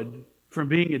good from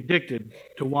being addicted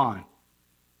to wine.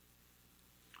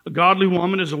 A godly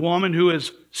woman is a woman who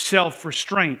is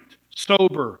self-restraint,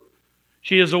 sober.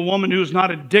 She is a woman who is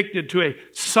not addicted to a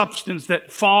substance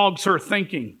that fogs her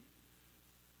thinking.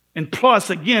 And plus,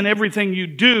 again, everything you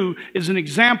do is an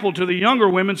example to the younger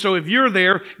women. So if you're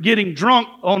there getting drunk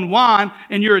on wine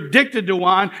and you're addicted to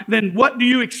wine, then what do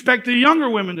you expect the younger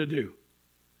women to do?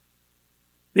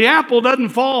 The apple doesn't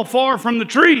fall far from the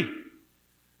tree.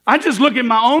 I just look at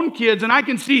my own kids and I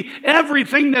can see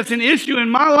everything that's an issue in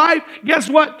my life. Guess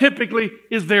what typically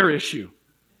is their issue?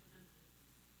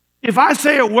 If I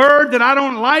say a word that I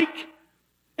don't like,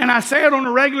 and I say it on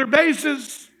a regular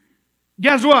basis,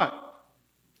 guess what?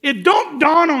 It don't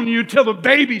dawn on you till the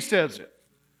baby says it.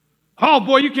 Oh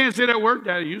boy, you can't say that word.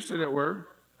 Daddy, you say that word.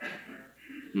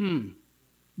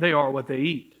 They are what they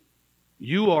eat.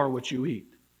 You are what you eat.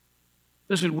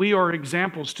 Listen, we are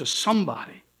examples to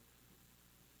somebody.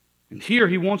 And here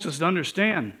he wants us to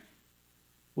understand,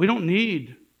 we don't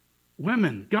need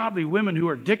women, godly women who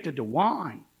are addicted to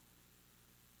wine.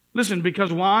 Listen,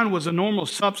 because wine was a normal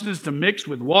substance to mix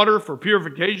with water for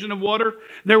purification of water,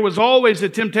 there was always a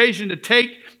temptation to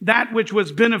take that which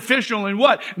was beneficial and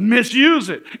what? Misuse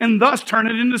it, and thus turn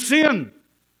it into sin.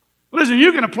 Listen,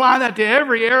 you can apply that to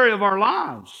every area of our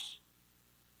lives.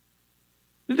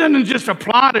 It doesn't just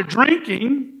apply to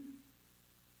drinking.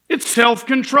 It's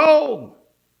self-control.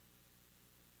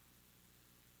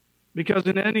 Because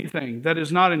in anything that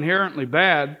is not inherently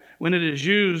bad, when it is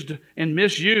used and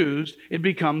misused, it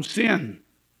becomes sin.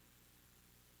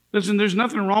 Listen, there's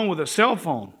nothing wrong with a cell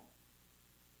phone,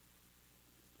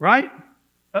 right?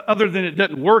 Other than it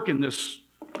doesn't work in this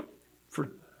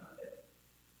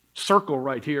circle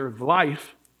right here of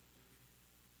life.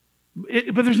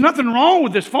 But there's nothing wrong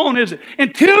with this phone, is it?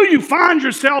 Until you find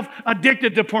yourself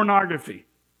addicted to pornography.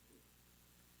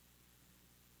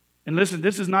 And listen,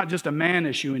 this is not just a man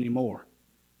issue anymore.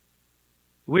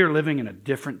 We are living in a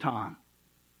different time.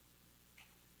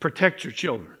 Protect your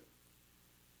children.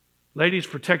 Ladies,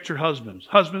 protect your husbands.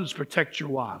 Husbands, protect your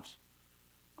wives.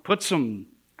 Put some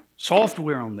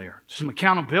software on there, some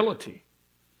accountability.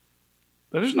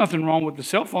 But there's nothing wrong with the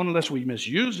cell phone unless we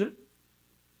misuse it.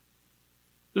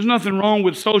 There's nothing wrong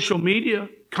with social media,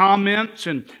 comments,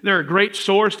 and they're a great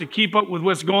source to keep up with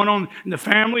what's going on in the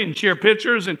family and share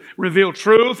pictures and reveal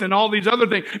truth and all these other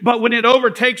things. But when it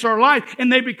overtakes our life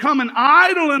and they become an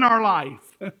idol in our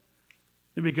life,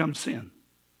 it becomes sin.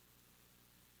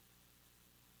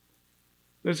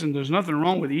 Listen, there's nothing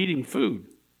wrong with eating food.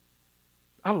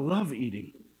 I love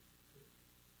eating.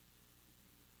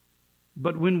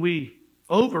 But when we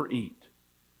overeat,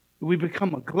 we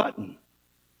become a glutton.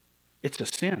 It's a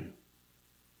sin.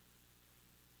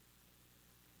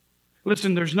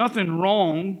 Listen, there's nothing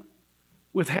wrong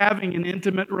with having an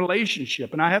intimate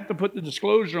relationship. And I have to put the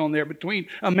disclosure on there between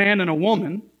a man and a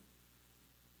woman.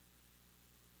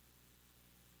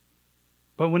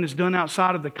 But when it's done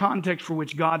outside of the context for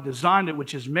which God designed it,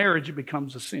 which is marriage, it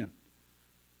becomes a sin.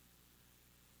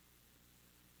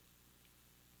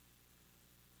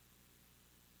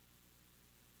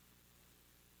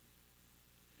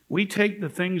 We take the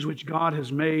things which God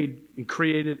has made and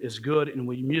created as good and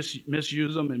we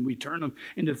misuse them and we turn them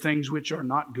into things which are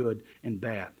not good and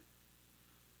bad.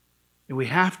 And we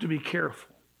have to be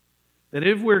careful that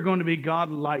if we're going to be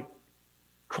God-like,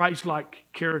 Christ-like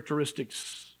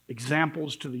characteristics,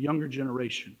 examples to the younger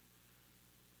generation,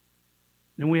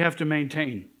 then we have to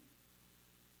maintain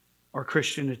our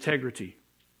Christian integrity.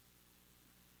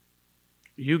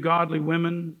 You godly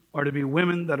women are to be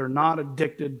women that are not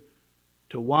addicted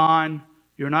to wine.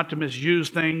 You're not to misuse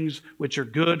things which are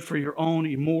good for your own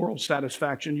immoral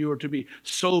satisfaction. You are to be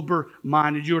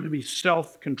sober-minded. You are to be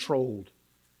self-controlled.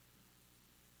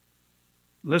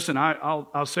 Listen,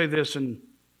 I'll say this, and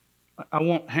I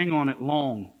won't hang on it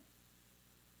long,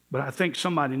 but I think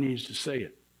somebody needs to say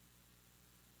it.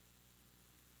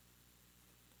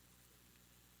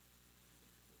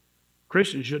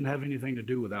 Christians shouldn't have anything to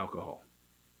do with alcohol.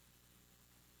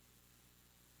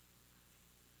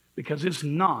 Because it is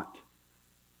not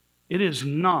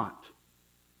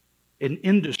an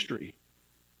industry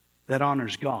that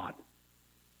honors God.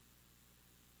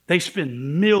 They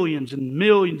spend millions and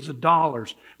millions of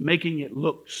dollars making it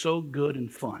look so good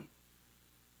and fun.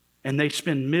 And they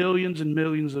spend millions and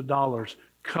millions of dollars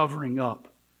covering up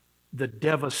the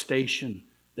devastation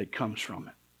that comes from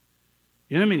it.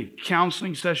 You know how many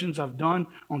counseling sessions I've done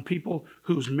on people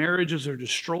whose marriages are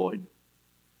destroyed?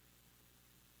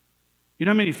 You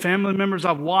know how many family members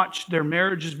I've watched their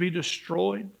marriages be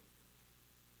destroyed?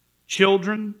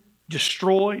 Children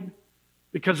destroyed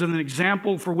because of an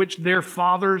example for which their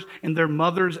fathers and their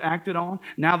mothers acted on.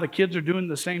 Now the kids are doing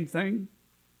the same thing.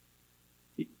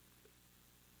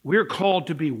 We're called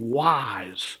to be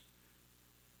wise.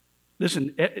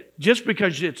 Listen, just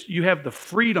because you have the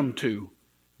freedom to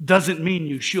doesn't mean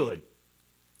you should.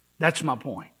 That's my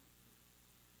point.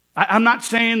 I'm not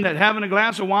saying that having a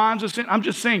glass of wine is a sin. I'm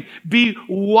just saying be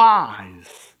wise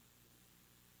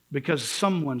because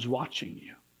someone's watching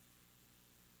you.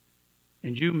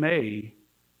 And you may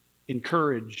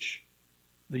encourage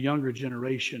the younger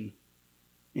generation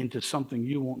into something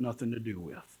you want nothing to do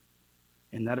with.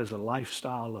 And that is a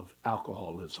lifestyle of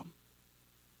alcoholism.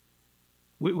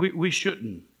 We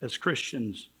shouldn't, as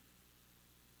Christians,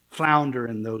 flounder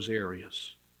in those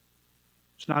areas.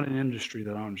 It's not an industry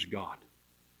that honors God.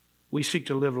 We seek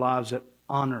to live lives that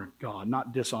honor God,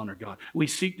 not dishonor God. We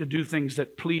seek to do things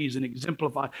that please and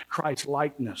exemplify Christ's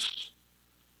likeness.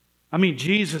 I mean,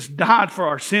 Jesus died for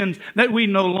our sins, that we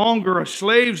no longer are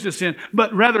slaves to sin,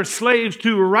 but rather slaves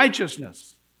to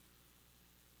righteousness.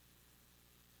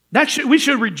 We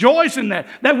should rejoice in that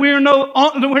we're no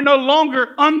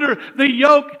longer under the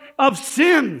yoke of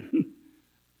sin.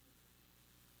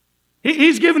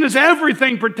 He's given us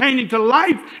everything pertaining to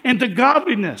life and to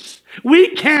godliness.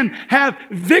 We can have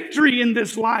victory in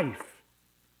this life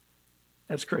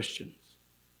as Christians.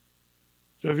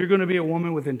 So if you're going to be a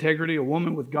woman with integrity, a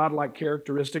woman with godlike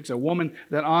characteristics, a woman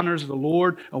that honors the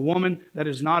Lord, a woman that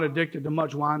is not addicted to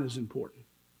much wine is important,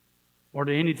 or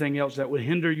to anything else that would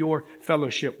hinder your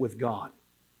fellowship with God.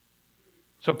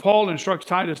 So Paul instructs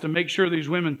Titus to make sure these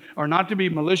women are not to be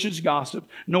malicious gossip,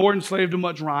 nor enslaved to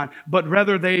much wine, but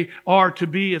rather they are to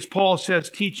be, as Paul says,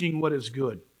 teaching what is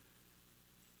good.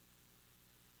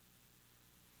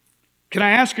 Can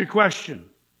I ask a question?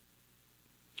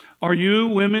 Are you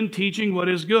women teaching what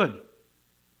is good?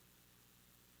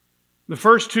 The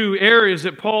first two areas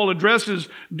that Paul addresses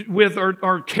with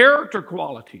are character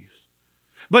qualities.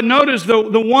 But notice the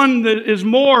one that is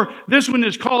more, this one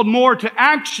is called more to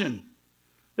action.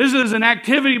 This is an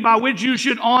activity by which you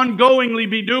should ongoingly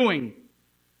be doing.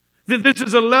 That this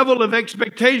is a level of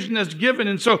expectation that's given.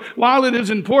 And so while it is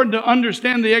important to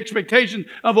understand the expectation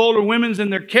of older women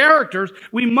and their characters,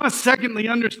 we must secondly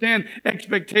understand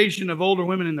expectation of older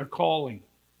women in their calling.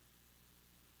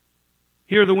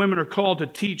 Here the women are called to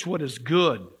teach what is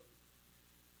good.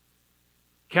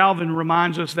 Calvin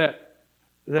reminds us that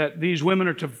these women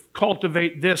are to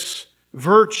cultivate this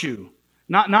virtue.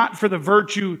 Not for the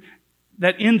virtue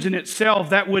that ends in itself,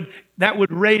 that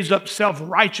would raise up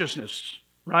self-righteousness,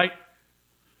 right?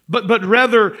 But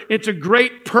rather, it's a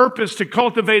great purpose to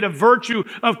cultivate a virtue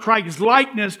of Christ's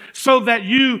likeness so that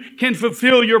you can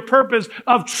fulfill your purpose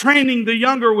of training the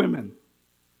younger women.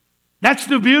 That's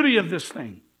the beauty of this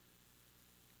thing.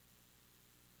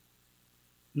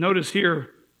 Notice here,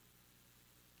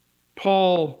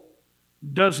 Paul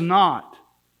does not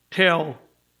tell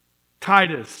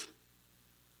Titus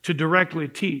to directly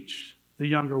teach the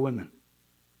younger women.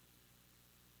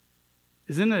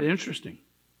 Isn't that interesting?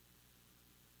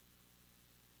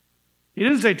 He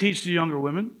didn't say teach the younger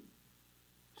women.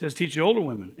 He says teach the older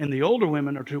women. And the older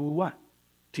women are to what?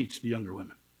 Teach the younger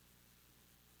women.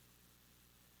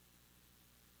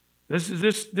 This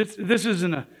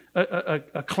isn't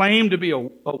a claim to be a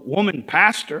woman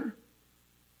pastor.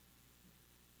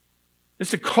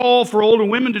 It's a call for older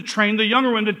women to train the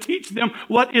younger women, to teach them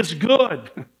what is good.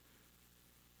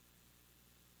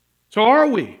 So are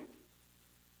we?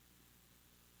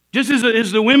 Just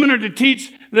as the women are to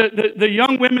teach the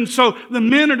young women, so the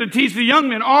men are to teach the young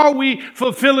men. Are we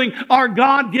fulfilling our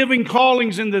God-given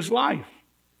callings in this life?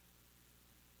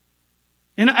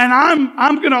 And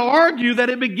I'm going to argue that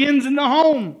it begins in the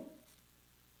home.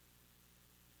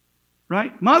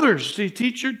 Right? Mothers,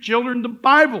 teach your children the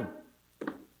Bible.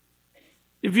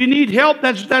 If you need help,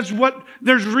 that's what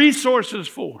there's resources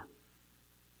for.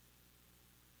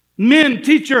 Men,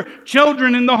 teach your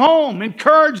children in the home.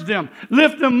 Encourage them.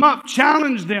 Lift them up.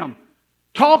 Challenge them.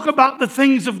 Talk about the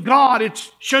things of God.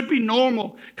 It should be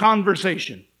normal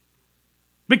conversation.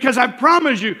 Because I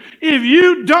promise you, if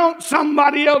you don't,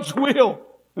 somebody else will.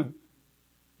 And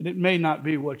it may not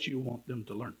be what you want them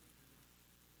to learn.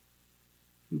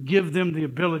 Give them the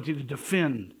ability to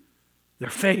defend their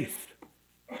faith.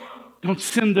 Don't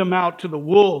send them out to the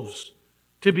wolves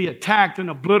to be attacked and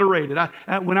obliterated.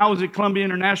 When I was at Columbia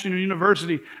International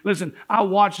University, listen, I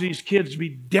watched these kids be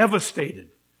devastated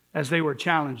as they were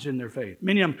challenged in their faith.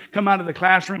 Many of them come out of the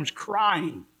classrooms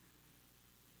crying.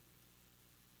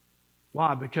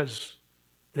 Why? Because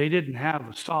they didn't have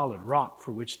a solid rock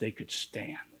for which they could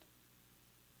stand.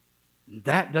 And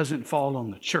that doesn't fall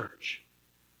on the church.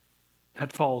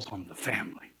 That falls on the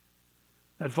family.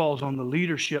 That falls on the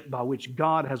leadership by which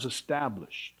God has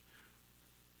established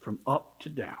from up to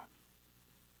down.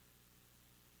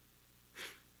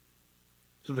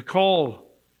 So the call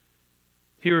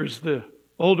here is the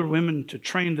older women to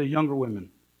train the younger women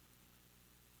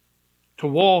to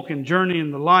walk and journey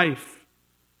in the life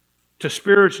to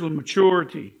spiritual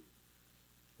maturity.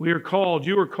 You are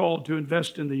called to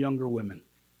invest in the younger women.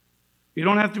 You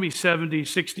don't have to be 70,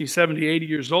 60, 70, 80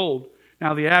 years old.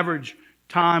 Now, the average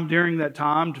time during that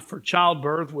time for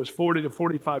childbirth was 40 to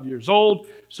 45 years old.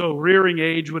 So rearing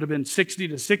age would have been 60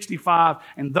 to 65.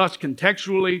 And thus,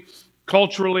 contextually,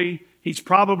 culturally, he's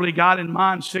probably got in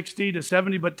mind 60 to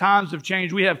 70. But times have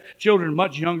changed. We have children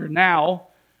much younger now.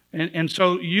 And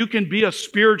so you can be a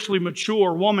spiritually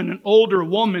mature woman, an older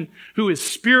woman who is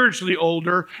spiritually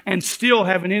older and still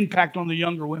have an impact on the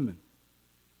younger women.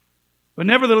 But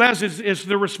nevertheless, it's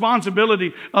the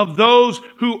responsibility of those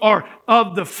who are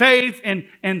of the faith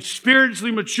and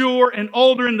spiritually mature and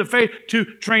older in the faith to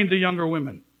train the younger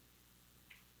women.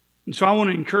 And so I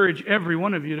want to encourage every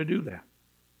one of you to do that.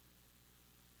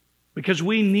 Because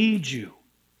we need you.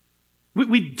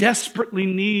 We desperately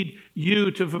need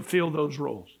you to fulfill those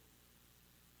roles.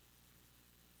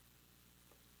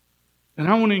 And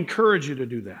I want to encourage you to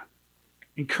do that.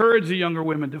 Encourage the younger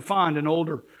women to find an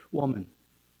older woman.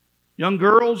 Young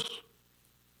girls,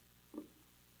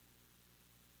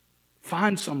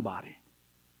 find somebody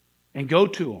and go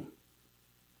to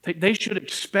them. They should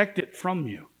expect it from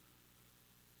you.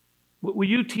 Will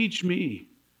you teach me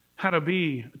how to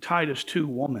be a Titus 2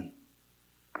 woman?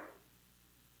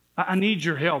 I need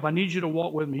your help. I need you to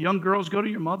walk with me. Young girls, go to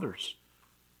your mothers.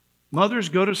 Mothers,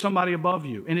 go to somebody above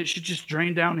you, and it should just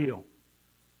drain downhill.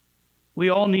 We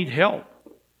all need help.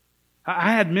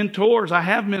 I had mentors. I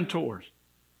have mentors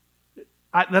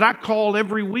that I call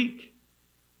every week,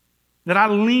 that I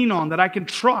lean on, that I can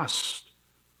trust.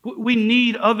 We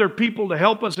need other people to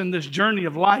help us in this journey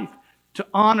of life, to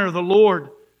honor the Lord,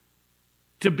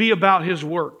 to be about His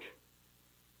work.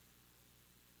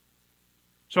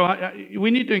 So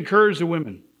we need to encourage the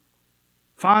women.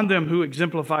 Find them who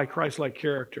exemplify Christ-like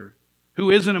character, who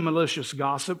isn't a malicious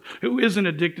gossip, who isn't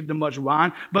addicted to much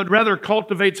wine, but rather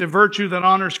cultivates a virtue that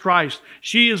honors Christ.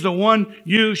 She is the one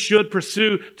you should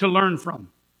pursue to learn from.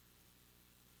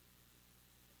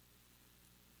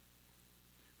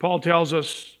 Paul tells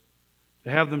us to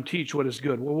have them teach what is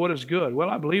good. Well, what is good? Well,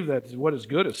 I believe that what is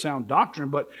good is sound doctrine,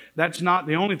 but that's not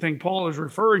the only thing Paul is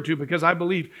referring to, because I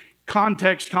believe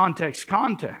context.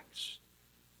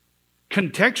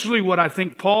 Contextually, what I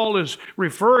think Paul is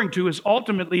referring to is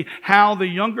ultimately how the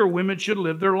younger women should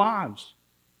live their lives,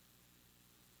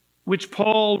 which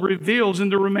Paul reveals in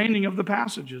the remaining of the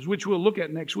passages, which we'll look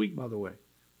at next week, by the way.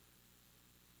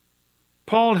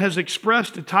 Paul has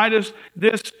expressed to Titus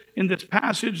in this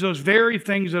passage, those very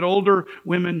things that older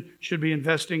women should be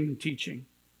investing in teaching.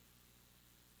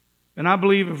 And I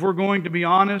believe, if we're going to be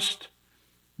honest,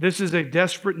 this is a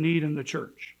desperate need in the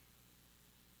church.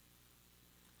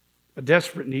 A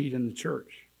desperate need in the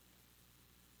church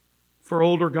for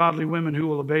older godly women who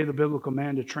will obey the biblical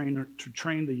man to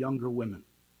train the younger women.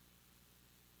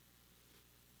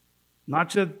 Not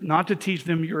to teach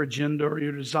them your agenda or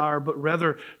your desire, but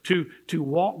rather to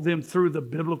walk them through the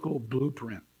biblical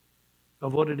blueprint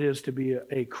of what it is to be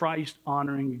a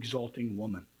Christ-honoring, exalting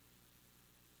woman.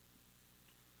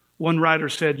 One writer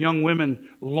said, young women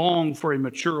long for a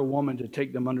mature woman to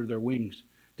take them under their wings,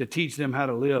 to teach them how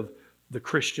to live the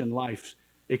Christian life,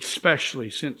 especially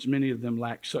since many of them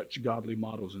lack such godly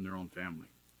models in their own family.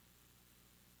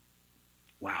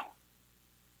 Wow.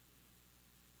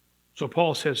 So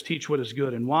Paul says, teach what is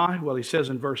good. And why? Well, he says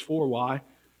in verse 4, why?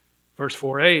 Verse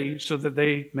 4a, so that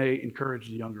they may encourage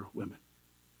the younger women.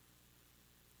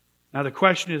 Now the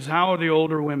question is, how are the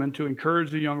older women to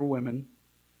encourage the younger women?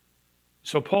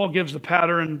 So Paul gives the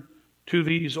pattern to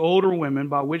these older women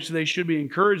by which they should be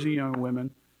encouraging young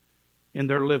women in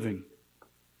their living.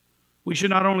 We should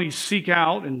not only seek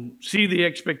out and see the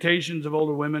expectations of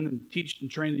older women and teach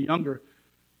and train the younger,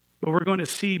 But we're going to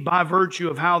see by virtue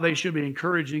of how they should be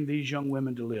encouraging these young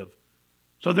women to live.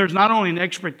 So there's not only an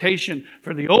expectation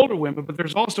for the older women, but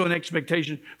there's also an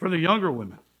expectation for the younger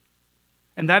women.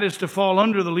 And that is to fall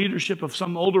under the leadership of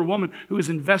some older woman who is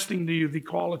investing to you the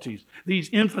qualities, these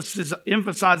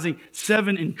emphasizing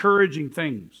 7 encouraging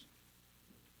things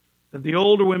that the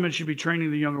older women should be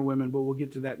training the younger women, but we'll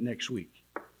get to that next week.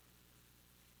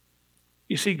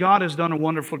 You see, God has done a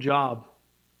wonderful job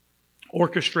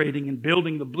orchestrating and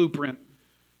building the blueprint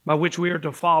by which we are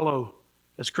to follow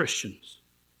as Christians.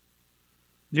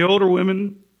 The older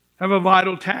women have a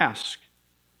vital task.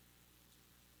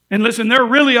 And listen, they're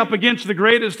really up against the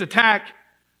greatest attack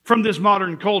from this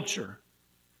modern culture.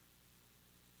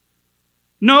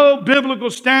 No biblical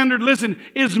standard, listen,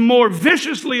 is more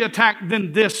viciously attacked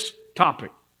than this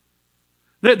topic.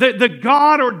 The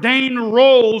God-ordained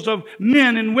roles of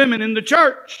men and women in the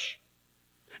church.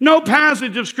 No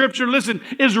passage of Scripture, listen,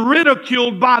 is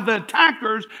ridiculed by the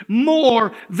attackers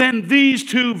more than these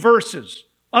 2 verses,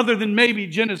 other than maybe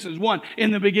Genesis 1.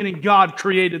 In the beginning, God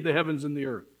created the heavens and the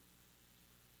earth.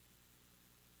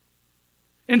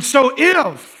 And so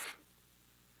if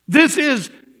this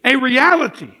is a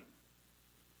reality,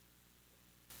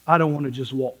 I don't want to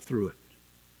just walk through it.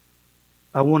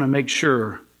 I want to make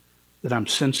sure that I'm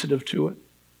sensitive to it,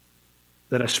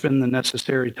 that I spend the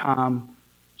necessary time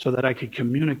so that I can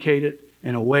communicate it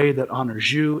in a way that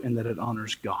honors you and that it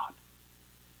honors God.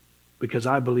 Because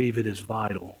I believe it is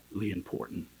vitally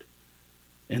important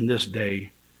in this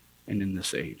day and in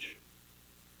this age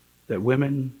that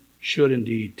women should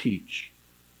indeed teach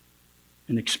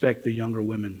and expect the younger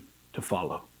women to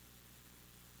follow.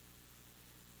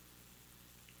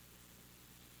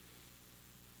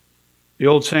 The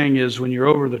old saying is, when you're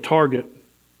over the target,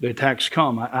 the attacks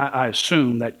come. I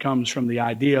assume that comes from the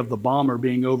idea of the bomber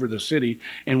being over the city,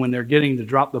 and when they're getting to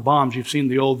drop the bombs, you've seen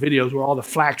the old videos where all the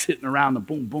flak's hitting around, the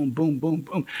boom, boom, boom, boom,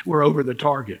 boom. We're over the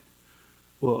target.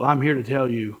 Well, I'm here to tell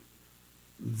you,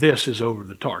 this is over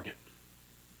the target.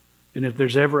 And if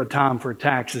there's ever a time for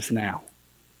attacks, it's now.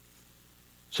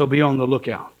 So be on the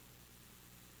lookout.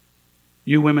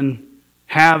 You women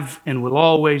have and will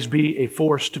always be a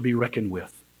force to be reckoned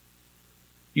with.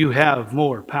 You have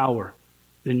more power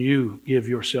than you give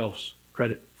yourselves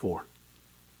credit for.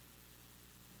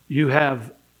 You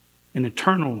have an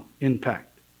eternal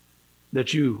impact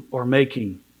that you are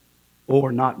making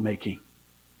or not making.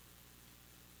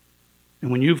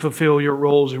 And when you fulfill your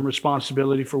roles and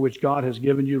responsibility for which God has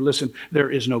given you, listen, there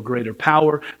is no greater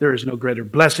power, there is no greater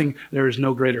blessing, there is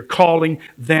no greater calling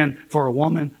than for a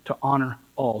woman to honor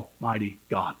Almighty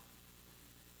God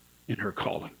in her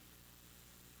calling.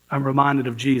 I'm reminded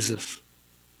of Jesus,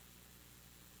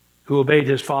 who obeyed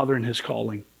his Father in his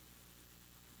calling.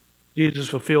 Jesus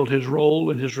fulfilled his role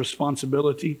and his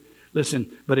responsibility.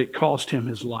 Listen, but it cost him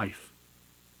his life.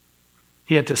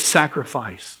 He had to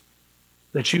sacrifice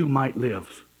that you might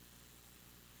live.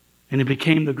 And it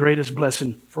became the greatest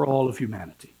blessing for all of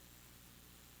humanity.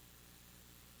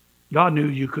 God knew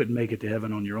you couldn't make it to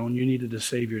heaven on your own. You needed a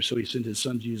Savior, so he sent his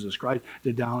Son, Jesus Christ,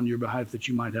 to die on your behalf that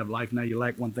you might have life. Now you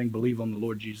lack one thing, believe on the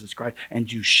Lord Jesus Christ,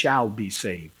 and you shall be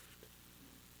saved.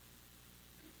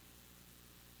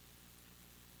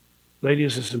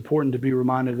 Ladies, it's important to be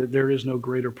reminded that there is no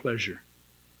greater pleasure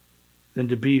than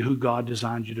to be who God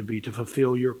designed you to be, to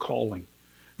fulfill your calling.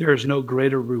 There is no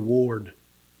greater reward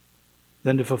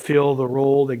than to fulfill the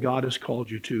role that God has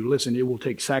called you to. Listen, it will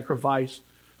take sacrifice,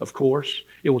 of course.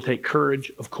 It will take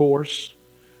courage, of course.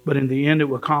 But in the end, it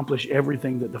will accomplish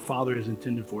everything that the Father has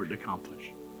intended for it to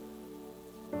accomplish.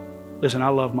 Listen, I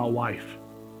love my wife.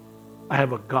 I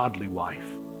have a godly wife.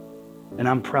 And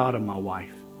I'm proud of my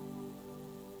wife.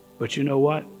 But you know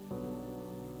what?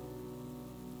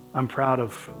 I'm proud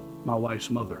of my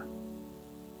wife's mother.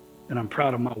 And I'm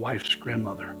proud of my wife's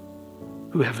grandmother,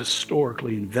 who have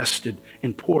historically invested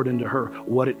and poured into her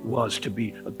what it was to be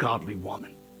a godly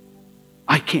woman.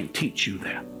 I can't teach you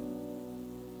that.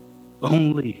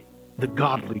 Only the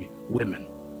godly women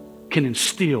can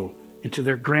instill into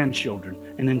their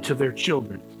grandchildren and into their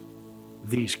children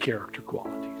these character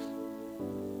qualities.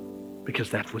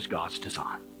 Because that was God's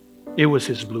design. It was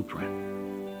his blueprint.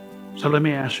 So let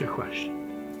me ask you a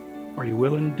question. Are you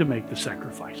willing to make the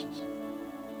sacrifices?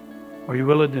 Are you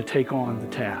willing to take on the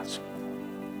task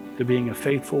to being a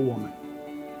faithful woman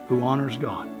who honors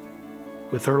God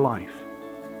with her life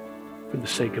for the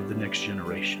sake of the next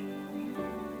generation?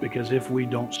 Because if we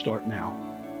don't start now,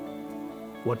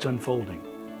 what's unfolding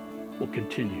will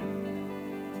continue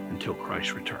until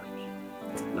Christ returns.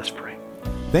 Let's pray.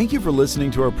 Thank you for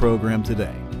listening to our program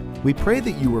today. We pray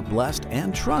that you were blessed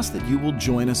and trust that you will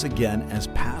join us again as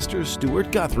Pastor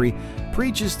Stuart Guthrie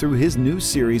preaches through his new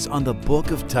series on the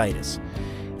book of Titus.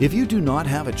 If you do not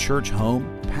have a church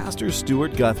home, Pastor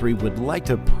Stuart Guthrie would like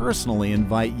to personally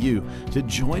invite you to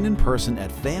join in person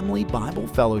at Family Bible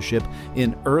Fellowship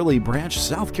in Early Branch,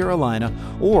 South Carolina,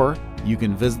 or you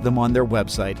can visit them on their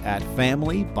website at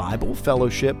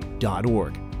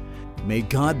familybiblefellowship.org. May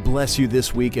God bless you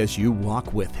this week as you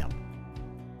walk with Him.